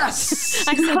correct. Yes!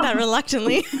 I said that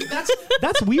reluctantly.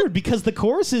 That's weird because the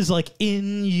chorus is like,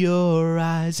 in your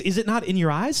eyes. Is it not in your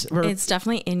eyes? Or it's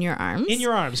definitely In Your Arms. In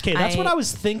Your Arms. Okay, that's what I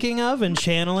was thinking of and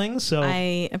channeling. So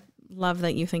I love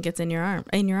that you think it's in your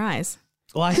eyes.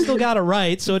 Well, I still got it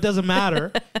right, so it doesn't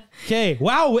matter. Okay.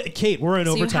 Wow, Kate, we're in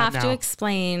overtime now. You have to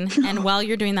explain, and while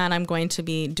you're doing that, I'm going to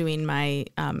be doing my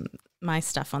my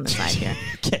stuff on the side here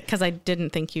because I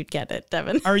didn't think you'd get it,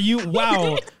 Devin. Are you?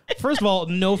 Wow. First of all,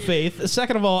 no faith.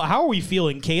 Second of all, how are we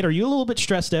feeling, Kate? Are you a little bit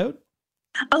stressed out?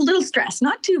 A little stressed.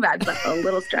 Not too bad, but a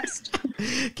little stressed.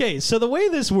 Okay, so the way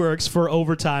this works for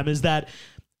overtime is that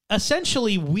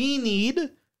essentially we need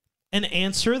an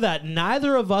answer that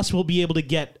neither of us will be able to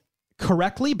get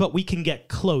correctly, but we can get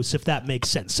close, if that makes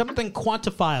sense. Something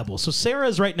quantifiable. So Sarah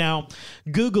is right now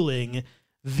Googling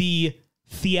the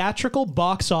theatrical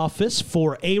box office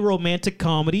for a romantic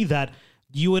comedy that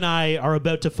you and I are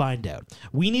about to find out.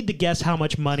 We need to guess how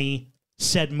much money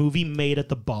said movie made at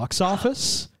the box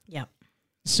office. Yep.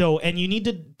 So, and you need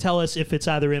to tell us if it's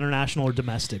either international or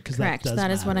domestic, because correct.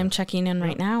 That is what I'm checking in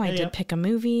right now. I did pick a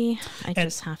movie. I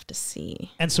just have to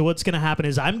see. And so what's going to happen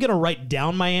is I'm going to write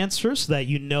down my answer so that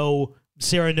you know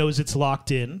Sarah knows it's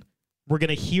locked in. We're going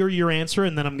to hear your answer,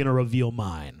 and then I'm going to reveal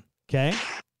mine. Okay?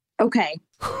 Okay.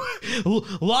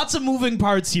 Lots of moving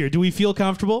parts here. Do we feel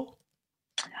comfortable?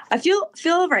 I feel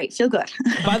right. Feel good.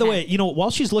 By the way, while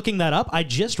she's looking that up, I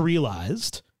just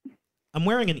realized I'm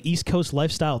wearing an East Coast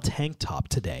lifestyle tank top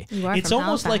today. You are it's from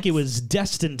almost Halifax. like it was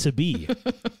destined to be.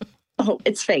 Oh,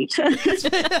 it's fate. Here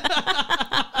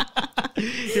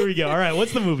we go. All right.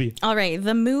 What's the movie? All right.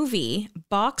 The movie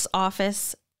box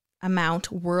office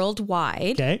amount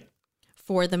worldwide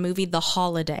for the movie The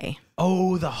Holiday.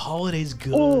 Oh, The Holiday's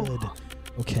good. Oh.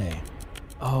 Okay.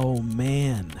 Oh,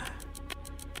 man.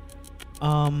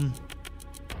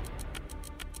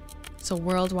 So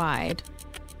worldwide.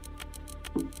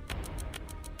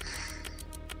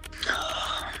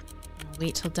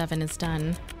 Wait till Devin is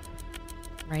done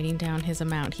writing down his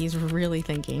amount. He's really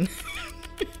thinking.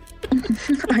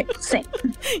 Right, same.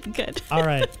 Good. All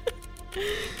right.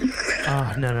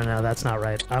 Oh, no. That's not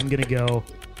right. I'm going to go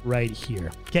right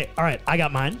here. Okay. All right. I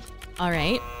got mine. All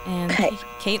right. And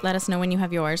Kate, let us know when you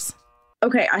have yours.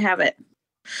 Okay, I have it.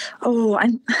 Oh,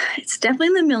 it's definitely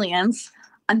in the millions.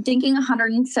 I'm thinking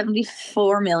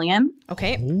 174 million.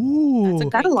 Okay. Ooh. That's a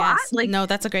great a lot? guess. Like, no,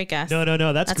 that's a great guess. No.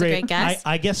 That's great. A great guess.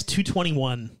 I guess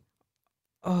 221.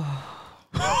 Oh.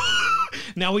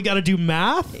 Now we got to do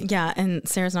math? Yeah, and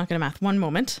Sarah's not going to math. One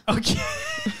moment. Okay.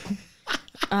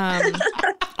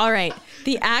 All right.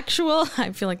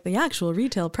 I feel like the actual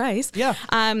retail price. Yeah.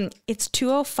 It's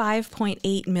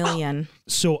 205.8 million.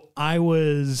 So I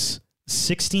was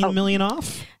 16 million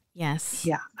off? Yes.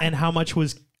 Yeah. And how much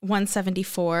was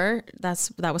 174.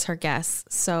 That was her guess.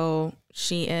 So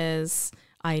she is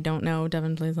I don't know.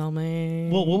 Devin, please help me.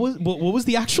 Well, what was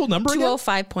the actual number again?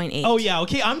 205.8. Oh yeah,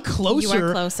 okay. I'm closer. You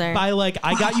are closer. By like,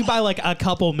 I got you by like a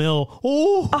couple mil.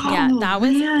 Oh. Yeah, that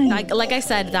was like I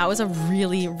said, that was a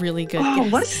really, really good. Oh,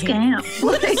 what a scam!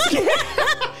 What a scam!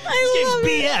 This game's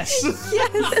BS.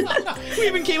 Yes. We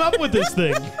even came up with this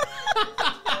thing.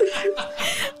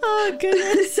 Oh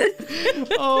goodness.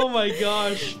 Oh my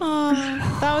gosh.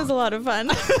 That was a lot of fun.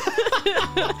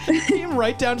 Came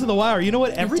right down to the wire. You know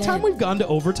what? Every time we've gone to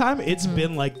overtime, it's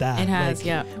been like that. It has, like,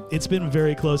 yeah. It's been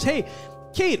very close. Hey,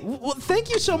 Kate, well, thank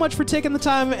you so much for taking the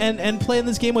time and playing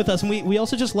this game with us. And we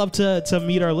also just love to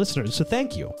meet our listeners. So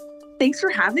thank you. Thanks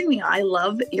for having me. I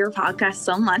love your podcast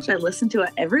so much. I listen to it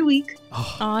every week.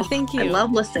 Oh, thank you. I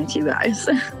love listening to you guys.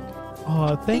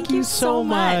 Oh, thank you so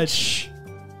much.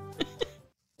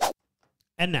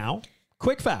 And now,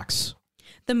 quick facts.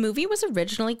 The movie was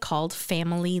originally called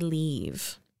Family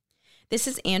Leave. This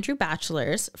is Andrew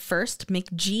Bachelor's first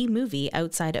McG movie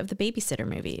outside of the Babysitter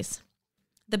movies.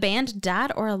 The band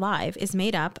Dad or Alive is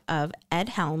made up of Ed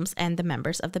Helms and the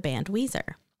members of the band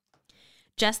Weezer.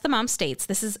 Jess the Mom states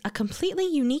this is a completely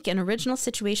unique and original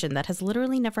situation that has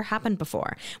literally never happened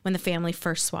before when the family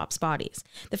first swaps bodies.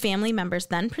 The family members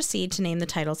then proceed to name the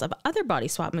titles of other body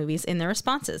swap movies in their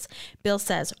responses. Bill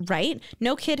says, right?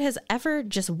 No kid has ever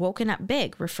just woken up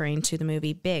big, referring to the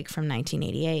movie Big from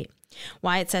 1988.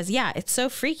 Wyatt says, yeah, it's so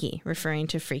freaky, referring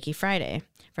to Freaky Friday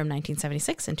from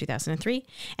 1976 and 2003,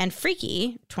 and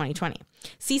Freaky 2020.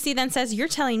 Cece then says, you're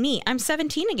telling me I'm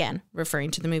 17 again,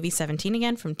 referring to the movie 17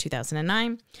 Again from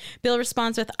 2009. Bill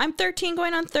responds with, I'm 13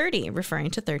 going on 30,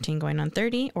 referring to 13 going on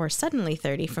 30 or Suddenly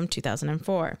 30 from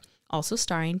 2004, also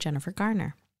starring Jennifer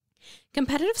Garner.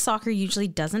 Competitive soccer usually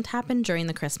doesn't happen during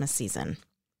the Christmas season.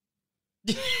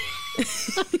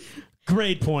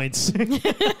 Great points.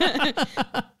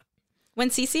 When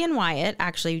Cece and Wyatt,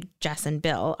 actually Jess and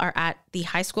Bill, are at the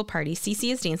high school party,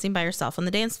 Cece is dancing by herself on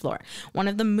the dance floor. One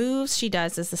of the moves she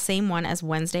does is the same one as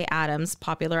Wednesday Addams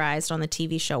popularized on the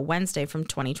TV show Wednesday from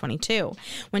 2022,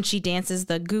 when she dances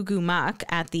the Goo Goo Muck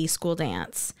at the school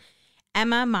dance.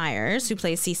 Emma Myers, who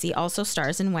plays Cece, also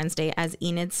stars in Wednesday as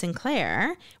Enid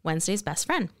Sinclair, Wednesday's best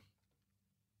friend.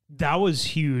 That was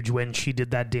huge when she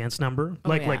did that dance number.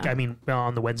 Oh, yeah.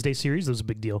 On the Wednesday series, that was a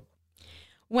big deal.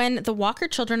 When the Walker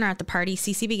children are at the party,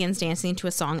 Cece begins dancing to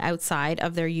a song outside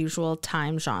of their usual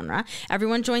time genre.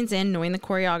 Everyone joins in, knowing the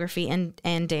choreography,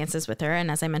 and dances with her.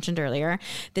 And as I mentioned earlier,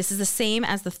 this is the same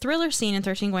as the Thriller scene in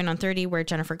 13 Going on 30, where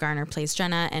Jennifer Garner plays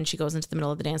Jenna, and she goes into the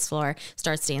middle of the dance floor,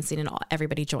 starts dancing, and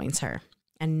everybody joins her,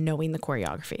 and knowing the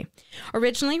choreography.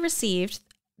 Originally received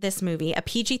this movie a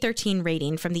PG-13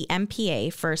 rating from the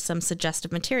MPA for some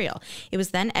suggestive material. It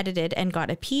was then edited and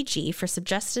got a PG for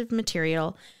suggestive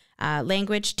material,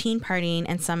 language, teen partying,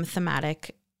 and some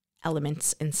thematic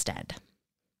elements instead.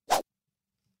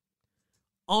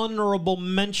 Honorable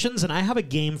mentions, and I have a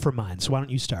game for mine, so why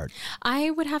don't you start? I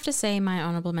would have to say my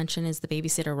honorable mention is the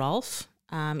babysitter Rolf.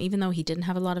 Even though he didn't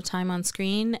have a lot of time on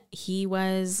screen, he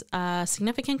was a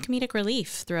significant comedic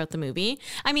relief throughout the movie.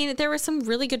 I mean, there were some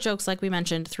really good jokes, like we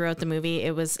mentioned, throughout the movie.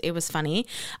 It was funny.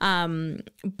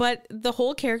 But the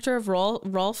whole character of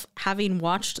Rolf, having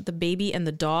watched the baby and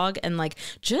the dog and like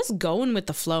just going with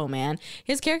the flow, man,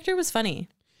 his character was funny.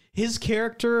 His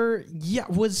character,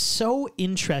 was so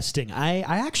interesting. I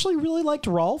actually really liked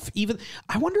Rolf. Even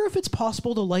I wonder if it's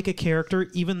possible to like a character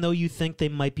even though you think they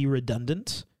might be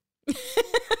redundant.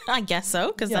 I guess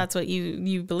so, because that's what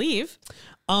you believe.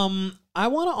 I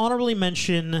want to honorably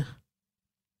mention,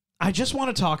 I just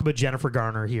want to talk about Jennifer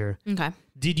Garner here. Okay.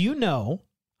 Did you know,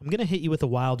 I'm going to hit you with a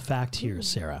wild fact here,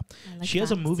 Sarah. She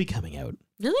has a movie coming out.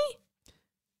 Really?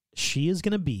 She is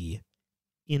going to be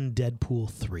in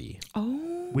Deadpool 3.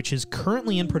 Oh. Which is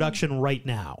currently in production right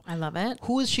now. I love it.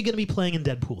 Who is she going to be playing in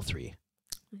Deadpool 3?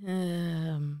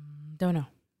 Don't know.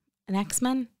 An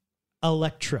X-Men?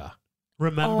 Elektra.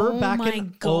 Remember back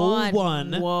in 01,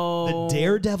 the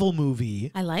Daredevil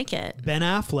movie? I like it. Ben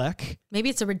Affleck. Maybe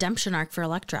it's a redemption arc for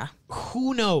Elektra.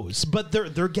 Who knows? But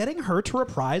they're getting her to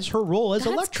reprise her role as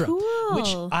Elektra, cool.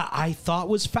 which I thought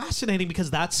was fascinating because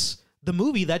that's the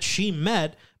movie that she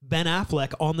met Ben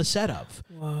Affleck on the set of.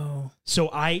 Whoa.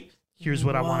 So here's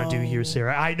what I want to do here,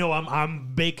 Sarah. I know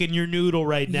I'm baking your noodle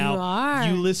right now. You are.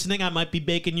 You listening, I might be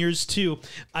baking yours too.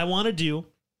 I want to do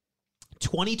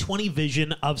 2020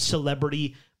 vision of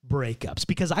celebrity breakups,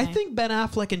 because I think Ben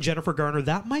Affleck and Jennifer Garner,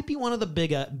 that might be one of the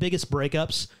biggest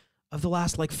breakups of the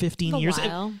last 15 years.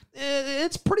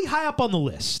 It's pretty high up on the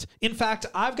list. In fact,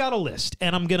 I've got a list,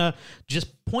 and I'm gonna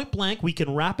just point blank, we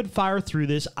can rapid fire through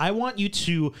this. I want you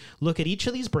to look at each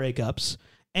of these breakups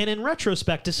and in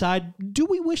retrospect decide, do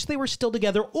we wish they were still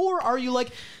together? Or are you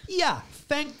like, yeah,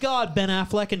 thank God Ben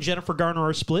Affleck and Jennifer Garner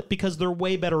are split because they're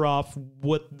way better off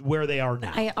where they are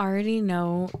now? I already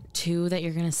know two that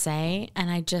you're going to say, and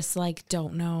I just like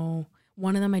don't know.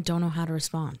 One of them, I don't know how to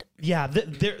respond. Yeah,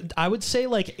 I would say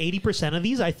like 80% of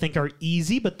these I think are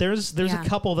easy, but there's a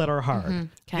couple that are hard.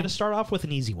 I'm going to start off with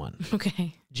an easy one.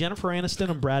 Okay. Jennifer Aniston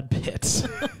and Brad Pitt.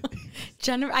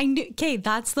 Jennifer, I knew. Okay,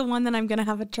 that's the one that I'm going to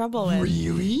have a trouble with.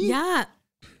 Really? Yeah.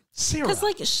 Sarah. Because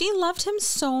like she loved him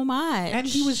so much, and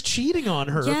he was cheating on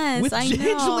her. Yes, with I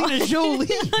know. Angelina Jolie.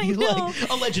 I know. Like,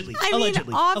 allegedly. I mean,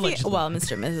 allegedly. Well,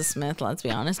 Mr. and Mrs. Smith, let's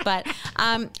be honest. But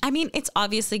I mean, it's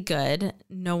obviously good.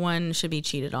 No one should be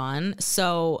cheated on,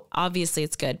 so obviously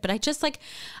it's good. But I just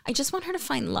want her to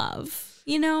find love.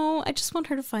 You know, I just want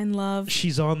her to find love.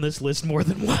 She's on this list more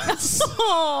than once.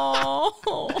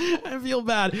 Oh, I feel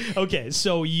bad. Okay,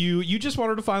 so you just want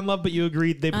her to find love, but you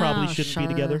agreed they probably shouldn't be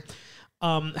together.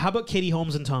 How about Katie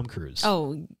Holmes and Tom Cruise?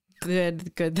 Oh, good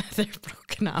that they're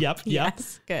broken up. Yep.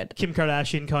 Yes, good. Kim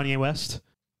Kardashian, Kanye West.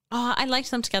 I liked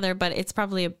them together, but it's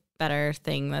probably a better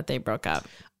thing that they broke up.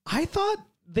 I thought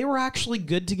they were actually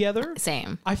good together.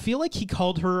 Same. I feel like he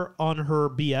called her on her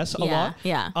BS a lot.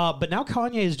 Yeah. But now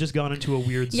Kanye has just gone into a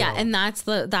weird zone. Yeah, and that's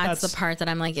the part that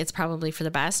I'm like, it's probably for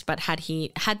the best. But had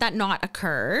that not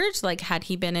occurred, like had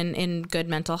he been in good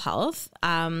mental health,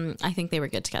 I think they were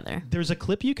good together. There's a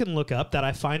clip you can look up that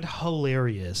I find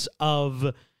hilarious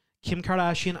of Kim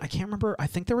Kardashian. I can't remember. I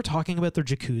think they were talking about their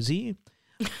jacuzzi.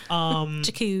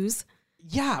 Jacuzzi.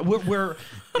 Yeah, where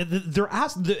they're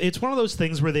asked. It's one of those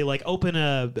things where they like open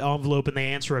a envelope and they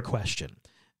answer a question,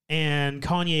 and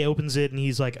Kanye opens it and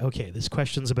he's like, "Okay, this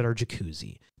question's about our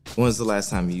jacuzzi." When was the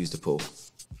last time you used a pool?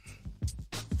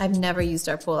 I've never used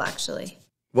our pool, actually.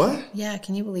 What? Yeah,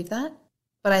 can you believe that?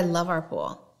 But I love our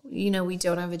pool. You know, we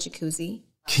don't have a jacuzzi.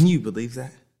 Can you believe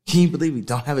that? Can you believe we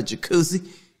don't have a jacuzzi?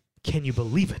 Can you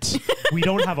believe it? We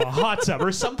don't have a hot tub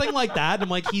or something like that. And I'm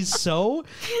like, he's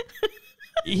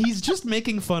just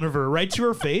making fun of her right to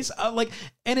her face.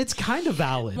 And it's kind of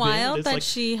valid. Wild that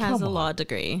she has a law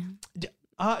degree.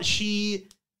 I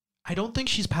don't think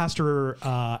she's passed her.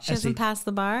 She hasn't passed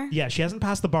the bar? Yeah, she hasn't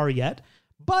passed the bar yet.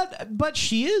 But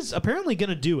she is apparently going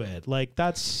to do it. Like,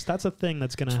 that's a thing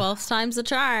that's going to... 12 times the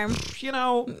charm. You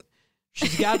know...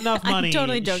 She's got enough money. I'm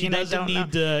totally joking. She doesn't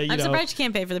need to, I'm surprised she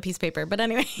can't pay for the piece of paper, but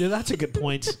anyway. Yeah, that's a good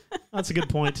point.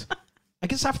 I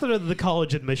guess after the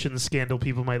college admissions scandal,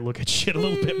 people might look at shit a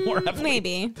little bit more heavily.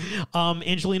 Maybe.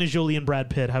 Angelina Jolie and Brad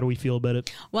Pitt, how do we feel about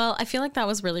it? Well, I feel like that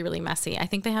was really, really messy. I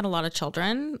think they had a lot of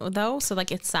children, though, so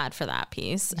like it's sad for that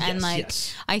piece. And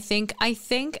yes. I think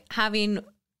having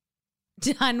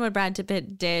done what Brad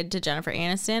Pitt did to Jennifer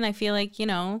Aniston, I feel like, you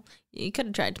know, you could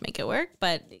have tried to make it work,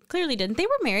 but clearly didn't. They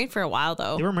were married for a while,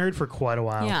 though. They were married for quite a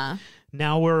while. Yeah.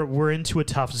 Now we're into a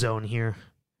tough zone here.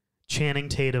 Channing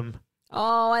Tatum.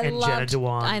 Oh, Jenna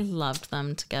Dewan. I loved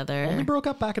them together. Only broke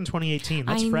up back in 2018.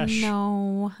 That's fresh.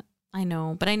 I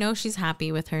know, but I know she's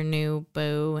happy with her new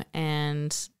boo,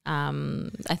 and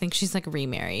I think she's like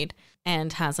remarried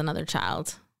and has another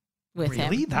child with him.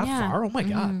 Really? That far? Oh my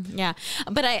God. Yeah.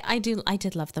 But I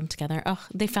did love them together. Oh,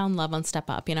 they found love on Step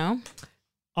Up, you know?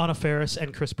 Anna Faris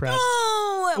and Chris Pratt.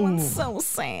 Oh, that one's so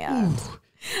sad. Ooh.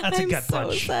 That's a gut punch.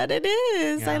 I'm so sad. It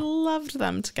is. Yeah. I loved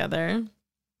them together.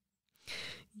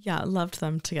 Yeah, loved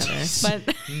them together.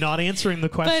 But not answering the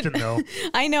question though.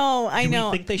 I know. Do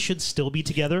you think they should still be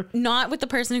together? Not with the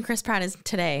person who Chris Pratt is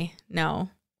today. No.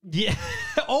 Yeah.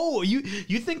 Oh, you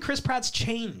think Chris Pratt's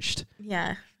changed?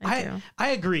 Yeah, I do. I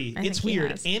agree. It's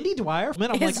weird. Andy Dwyer,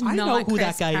 man, I'm like, Is I know not who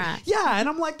Chris that guy Pratt. is. Yeah, and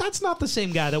I'm like, that's not the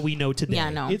same guy that we know today. Yeah,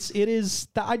 no. It is.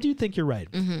 I do think you're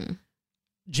right. Mm-hmm.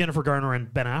 Jennifer Garner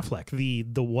and Ben Affleck,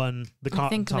 I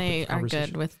think they are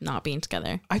good with not being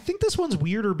together. I think this one's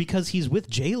weirder because he's with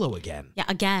J-Lo again. Yeah,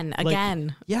 again.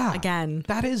 Yeah. Again.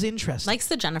 That is interesting. Likes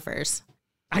the Jennifers.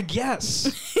 I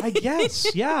guess.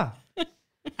 Yeah.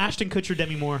 Ashton Kutcher,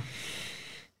 Demi Moore.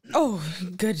 Oh,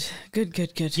 good.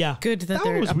 Yeah. Good that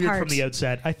they're was apart. weird from the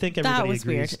outset. I think everybody That was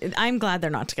agrees. weird. I'm glad they're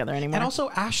not together anymore. And also,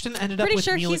 Ashton ended up Pretty with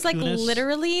sure Mila he's like Kunis.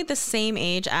 literally the same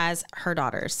age as her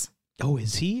daughters. Oh,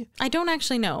 is he? I don't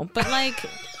actually know, but like,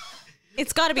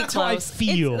 it's got to be That's close. how I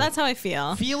feel. That's how I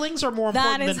feel. Feelings are more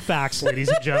important than facts, ladies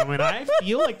and gentlemen. I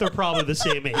feel like they're probably the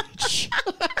same age.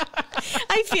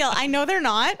 I know they're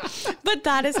not, but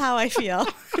that is how I feel.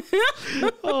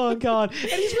 Oh God!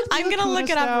 And he's with I'm Mila gonna look Kunis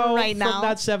it up right now. From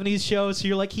that '70s show, so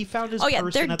you're like, he found his. Oh yeah,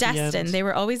 person they're at the destined. end. They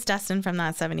were always destined from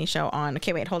that '70s show on.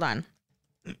 Okay, wait, hold on.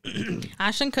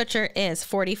 Ashton Kutcher is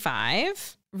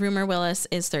 45. Rumor Willis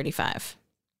is 35.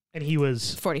 And he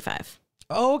was 45.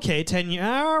 Okay, 10 years.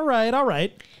 All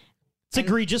right. It's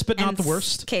egregious, but not the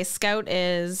worst. Okay, Scout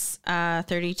is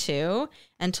 32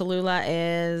 and Tallulah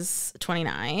is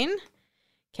 29.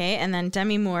 Okay, and then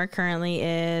Demi Moore currently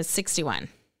is 61.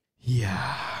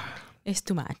 Yeah. It's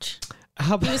too much.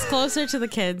 How He was closer to the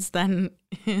kids than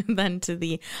to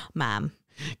the mom.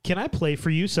 Can I play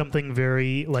for you something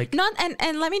very like... Not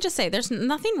and let me just say, there's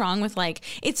nothing wrong with like,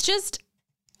 it's just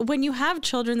when you have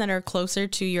children that are closer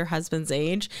to your husband's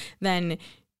age than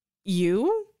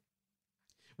you...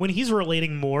 When he's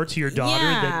relating more to your daughter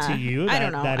than to you, I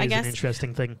don't know. That I is guess an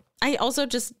interesting thing. I also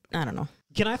just, I don't know.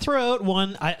 Can I throw out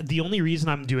one? The only reason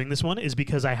I'm doing this one is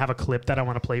because I have a clip that I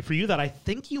want to play for you that I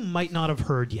think you might not have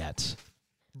heard yet.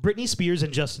 Britney Spears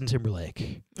and Justin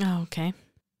Timberlake. Oh, okay.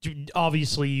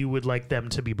 Obviously, you would like them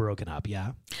to be broken up,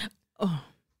 yeah? Oh,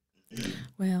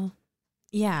 well,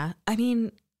 yeah. I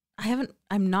mean,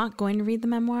 I'm not going to read the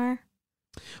memoir.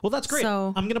 Well, that's great.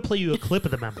 So, I'm going to play you a clip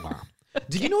of the memoir.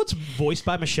 Did you know it's voiced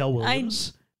by Michelle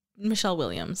Williams? Michelle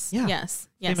Williams. Yeah. Yes.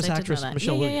 Famous I actress did know that.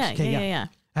 Michelle Williams. Yeah.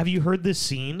 Have you heard this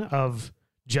scene of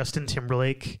Justin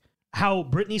Timberlake? How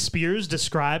Britney Spears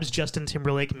describes Justin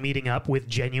Timberlake meeting up with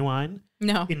Genuine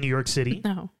in New York City?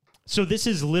 No. So this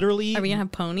is literally... Are we going to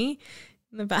have Pony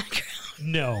in the background?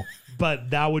 No, but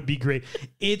that would be great.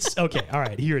 It's... Okay, all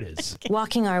right, here it is.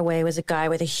 Walking our way was a guy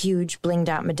with a huge blinged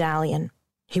out medallion.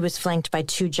 He was flanked by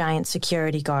 2 giant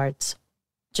security guards.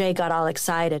 Jay got all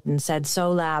excited and said so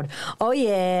loud, "Oh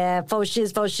yeah, faux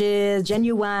shiz,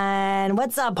 Genuine.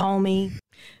 What's up, homie?"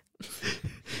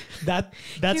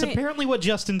 That's apparently what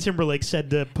Justin Timberlake said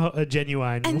to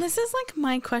Genuine. And this is like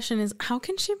my question is, how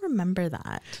can she remember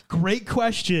that? Great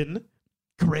question.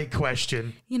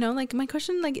 You know, like my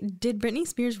question, like, did Britney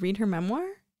Spears read her memoir?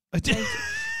 Like,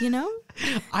 you know?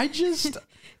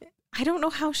 I don't know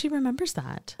how she remembers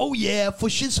that. Oh yeah, for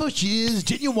shiz,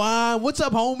 Genuine. What's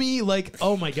up, homie? Like,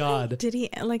 oh my God. Did he,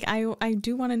 like, I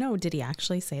do want to know, did he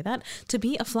actually say that? To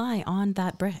be a fly on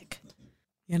that brick,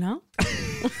 you know?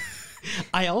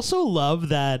 I also love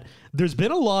that there's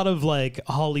been a lot of like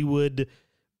Hollywood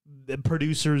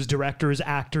producers, directors,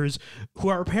 actors who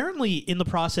are apparently in the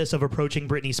process of approaching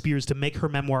Britney Spears to make her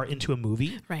memoir into a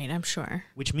movie. Right, I'm sure.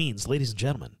 Which means, ladies and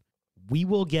gentlemen, we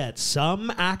will get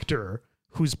some actor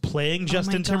who's playing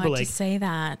Justin Timberlake to say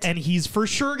that, and he's for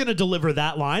sure going to deliver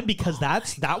that line because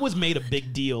that was made a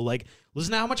big deal. Like,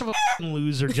 listen to how much of a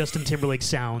loser Justin Timberlake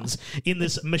sounds in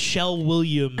this Michelle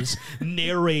Williams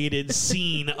narrated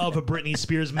scene of a Britney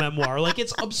Spears memoir. Like,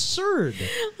 it's absurd.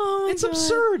 Oh my it's God.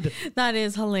 Absurd. That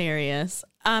is hilarious.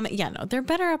 Yeah, no, they're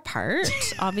better apart,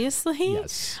 obviously.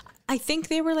 Yes. I think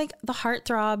they were like the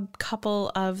heartthrob couple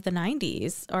of the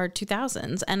 90s or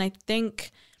 2000s, and I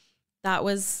think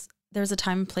there's a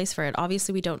time and place for it.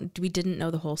 Obviously, we didn't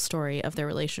know the whole story of their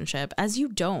relationship, as you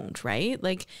don't, right?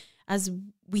 Like, as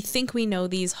we think we know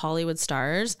these Hollywood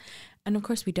stars, and of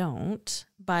course we don't,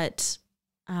 but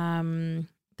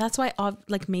that's why,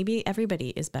 like, maybe everybody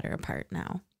is better apart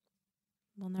now.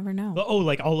 We'll never know. Oh,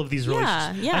 like all of these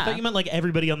relationships. Yeah. I thought you meant like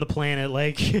everybody on the planet.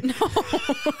 Like,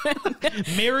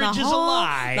 marriage is a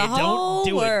lie. Don't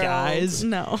do it, guys.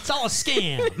 No. It's all a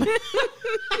scam.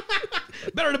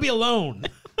 Better to be alone.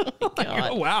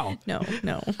 Oh, wow. No.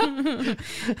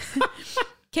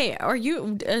 Okay,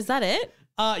 is that it?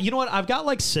 You know what? I've got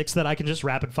like 6 that I can just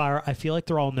rapid fire. I feel like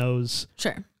they're all no's.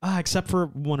 Sure. Except for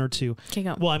 1 or 2. Okay,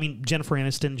 go. Well, I mean, Jennifer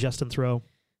Aniston, Justin Theroux.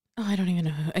 Oh, I don't even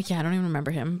know. I don't even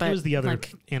remember him. But it was the other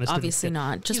like, Aniston. Obviously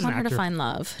not. Just want her to find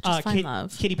love. Find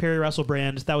love. Katy Perry, Russell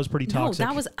Brand. That was pretty toxic. No,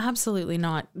 that was absolutely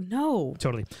not. No.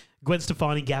 Totally. Gwen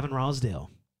Stefani, Gavin Rossdale.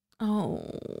 Oh,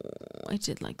 I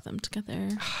did like them together.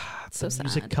 So sad.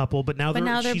 Music couple, but now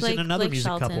she's in another Blake music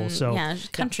Shelton. couple. So yeah,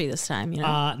 country this time. You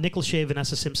know. Nick Lachey,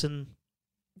 Vanessa Simpson.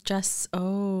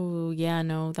 Oh yeah,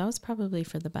 no, that was probably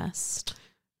for the best.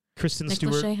 Kristen Nick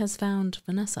Stewart. Lachey has found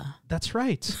Vanessa. That's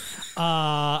right.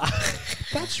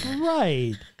 That's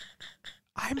right.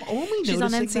 I'm only She's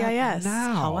on noticing NCIS that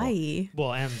now. Hawaii.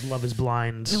 Well, and Love Is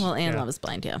Blind. Well, and Love Is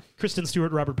Blind. Yeah. Kristen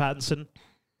Stewart, Robert Pattinson.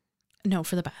 No,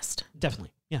 for the best.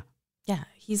 Definitely. Yeah. Yeah,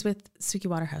 he's with Suki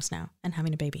Waterhouse now and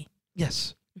having a baby.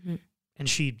 Yes. Mm-hmm. And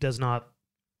she does not.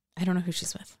 I don't know who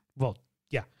she's with. Well,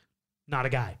 yeah, not a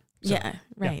guy. So, yeah,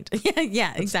 right.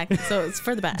 Yeah, exactly. So it's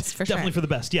for the best, for definitely sure. for the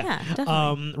best. Yeah.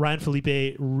 Definitely. Ryan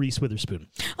Felipe, Reese Witherspoon.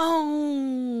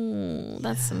 Oh,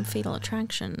 that's some Fatal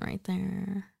Attraction right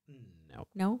there.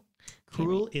 No.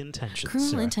 Cruel Intentions. Cruel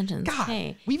Sarah. Intentions. God,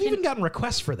 hey, we've even gotten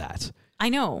requests for that. I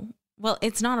know. Well,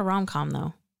 it's not a rom-com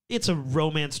though. It's a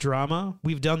romance drama.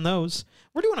 We've done those.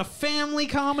 We're doing a family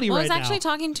comedy right now. I was actually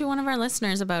talking to one of our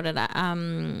listeners about it.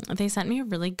 They sent me a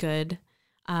really good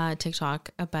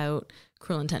TikTok about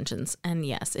Cruel Intentions, and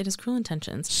yes, it is Cruel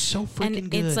Intentions. So freaking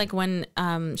and good. It's like when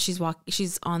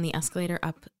she's on the escalator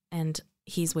up and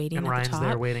he's waiting And at Ryan's the top.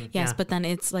 there waiting. Yes, Yeah. but then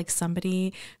it's like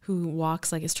somebody who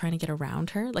walks like is trying to get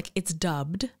around her. Like it's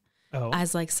dubbed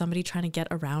as like somebody trying to get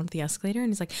around the escalator, and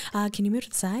he's like, "Can you move to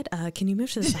the side? Can you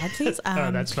move to the side, please?"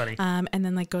 Oh, that's funny. And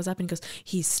then like goes up and goes,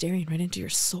 "He's staring right into your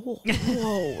soul."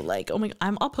 Whoa! Like, oh my!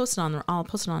 I'll post it on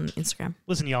Instagram.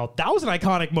 Listen, y'all, that was an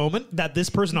iconic moment that this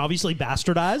person obviously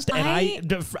bastardized, and I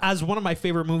as one of my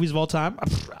favorite movies of all time,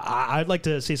 I'd like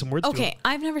to say some words. to Okay, it.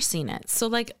 I've never seen it, so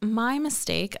like my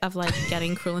mistake of like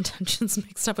getting Cruel Intentions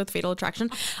mixed up with Fatal Attraction.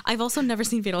 I've also never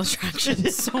seen Fatal Attraction,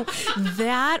 so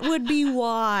that would be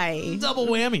why. Double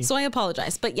whammy. So I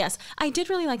apologize, but yes, I did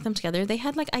really like them together. They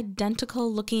had like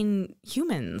identical looking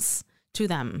humans to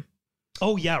them.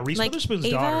 Oh yeah, Reese Like Witherspoon's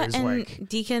Ava daughter is and like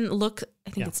Deacon look. I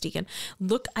think it's Deacon.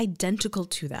 Look identical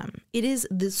to them. It is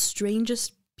the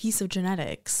strangest piece of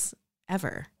genetics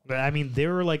ever. I mean, they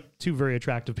were like two very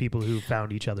attractive people who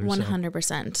found each other.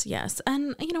 100%, yes.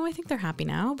 And you know, I think they're happy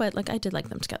now. But like, I did like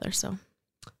them together. So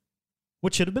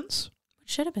what should have been? What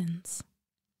should have been?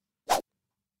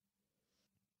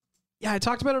 Yeah, I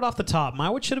talked about it off the top. My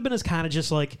what should have been is kind of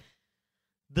just like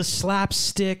the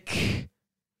slapstick,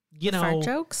 you know, fart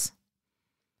jokes.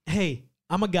 Hey,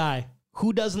 I'm a guy.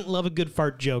 Who doesn't love a good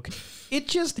fart joke?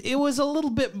 It was a little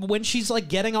bit when she's like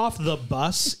getting off the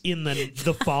bus in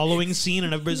the following scene,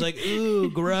 and everybody's like, "Ooh,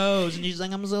 gross," and she's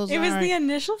like, "I'm so sorry." It was the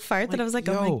initial fart that I was like,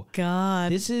 "Oh my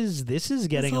god, this is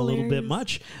getting a little bit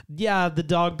much." Yeah, the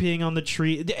dog peeing on the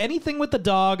tree. Anything with the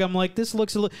dog, I'm like, this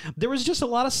looks a little. There was just a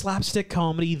lot of slapstick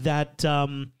comedy that,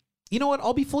 you know what?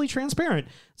 I'll be fully transparent.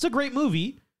 It's a great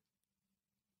movie.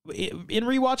 In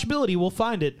rewatchability, we'll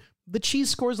find it. The cheese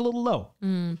score is a little low.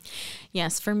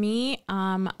 Yes, for me,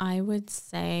 I would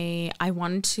say I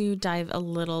wanted to dive a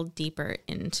little deeper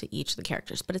into each of the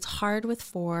characters, but it's hard with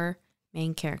 4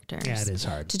 main characters. Yeah, it is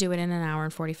hard to do it in an hour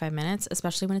and 45 minutes,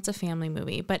 especially when it's a family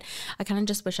movie. But I kind of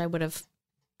just wish I would have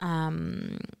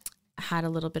had a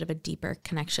little bit of a deeper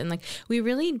connection. Like, we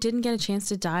really didn't get a chance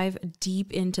to dive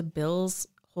deep into Bill's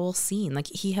whole scene. Like,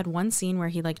 he had one scene where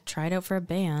he like tried out for a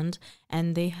band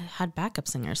and they had backup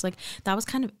singers. Like, that was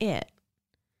kind of it.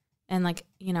 And like,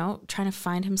 you know, trying to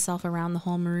find himself around the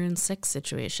whole Maroon 6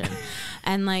 situation.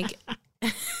 And like,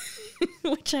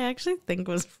 which I actually think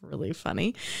was really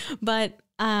funny. But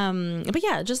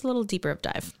yeah, just a little deeper of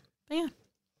dive. But yeah.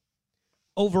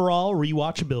 Overall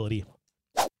rewatchability.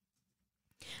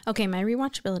 Okay, my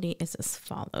rewatchability is as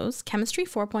follows. Chemistry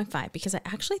 4.5, because I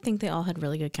actually think they all had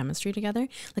really good chemistry together.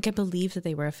 Like, I believe that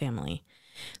they were a family.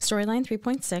 Storyline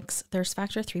 3.6, thirst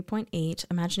factor 3.8,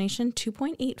 imagination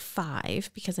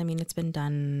 2.85, because I mean, it's been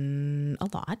done a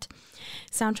lot.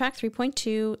 Soundtrack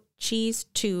 3.2, cheese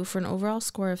 2 for an overall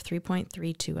score of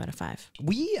 3.32 out of 5.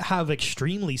 We have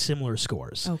extremely similar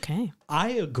scores. Okay. I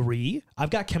agree.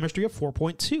 I've got chemistry of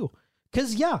 4.2.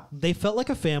 Because, yeah, they felt like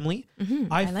a family.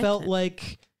 Mm-hmm, I felt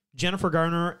like Jennifer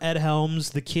Garner, Ed Helms,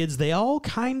 the kids, they all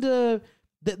kind of,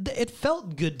 it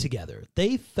felt good together.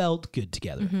 They felt good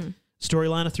together. Mm-hmm.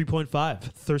 Storyline of 3.5.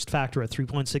 Thirst factor at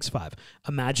 3.65.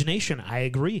 Imagination, I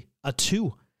agree, a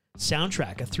 2.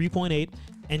 Soundtrack, a 3.8.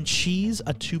 And cheese,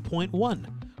 a 2.1.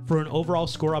 For an overall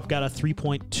score, I've got a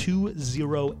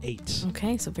 3.208.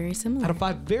 Okay, so very similar. Out of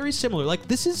 5, very similar. Like,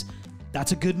 that's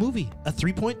a good movie. A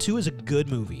 3.2 is a good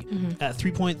movie.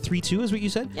 3.32 is what you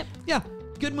said? Yep. Yeah,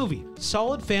 good movie.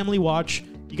 Solid family watch.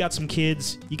 You got some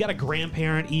kids. You got a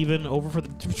grandparent even over for the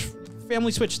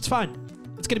Family Switch. It's fine.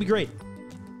 It's going to be great.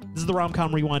 This is the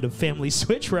Rom-Com Rewind of Family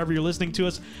Switch. Wherever you're listening to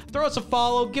us, throw us a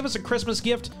follow. Give us a Christmas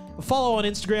gift. A follow on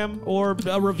Instagram or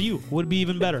a review would be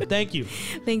even better. Thank you.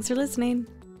 Thanks for listening.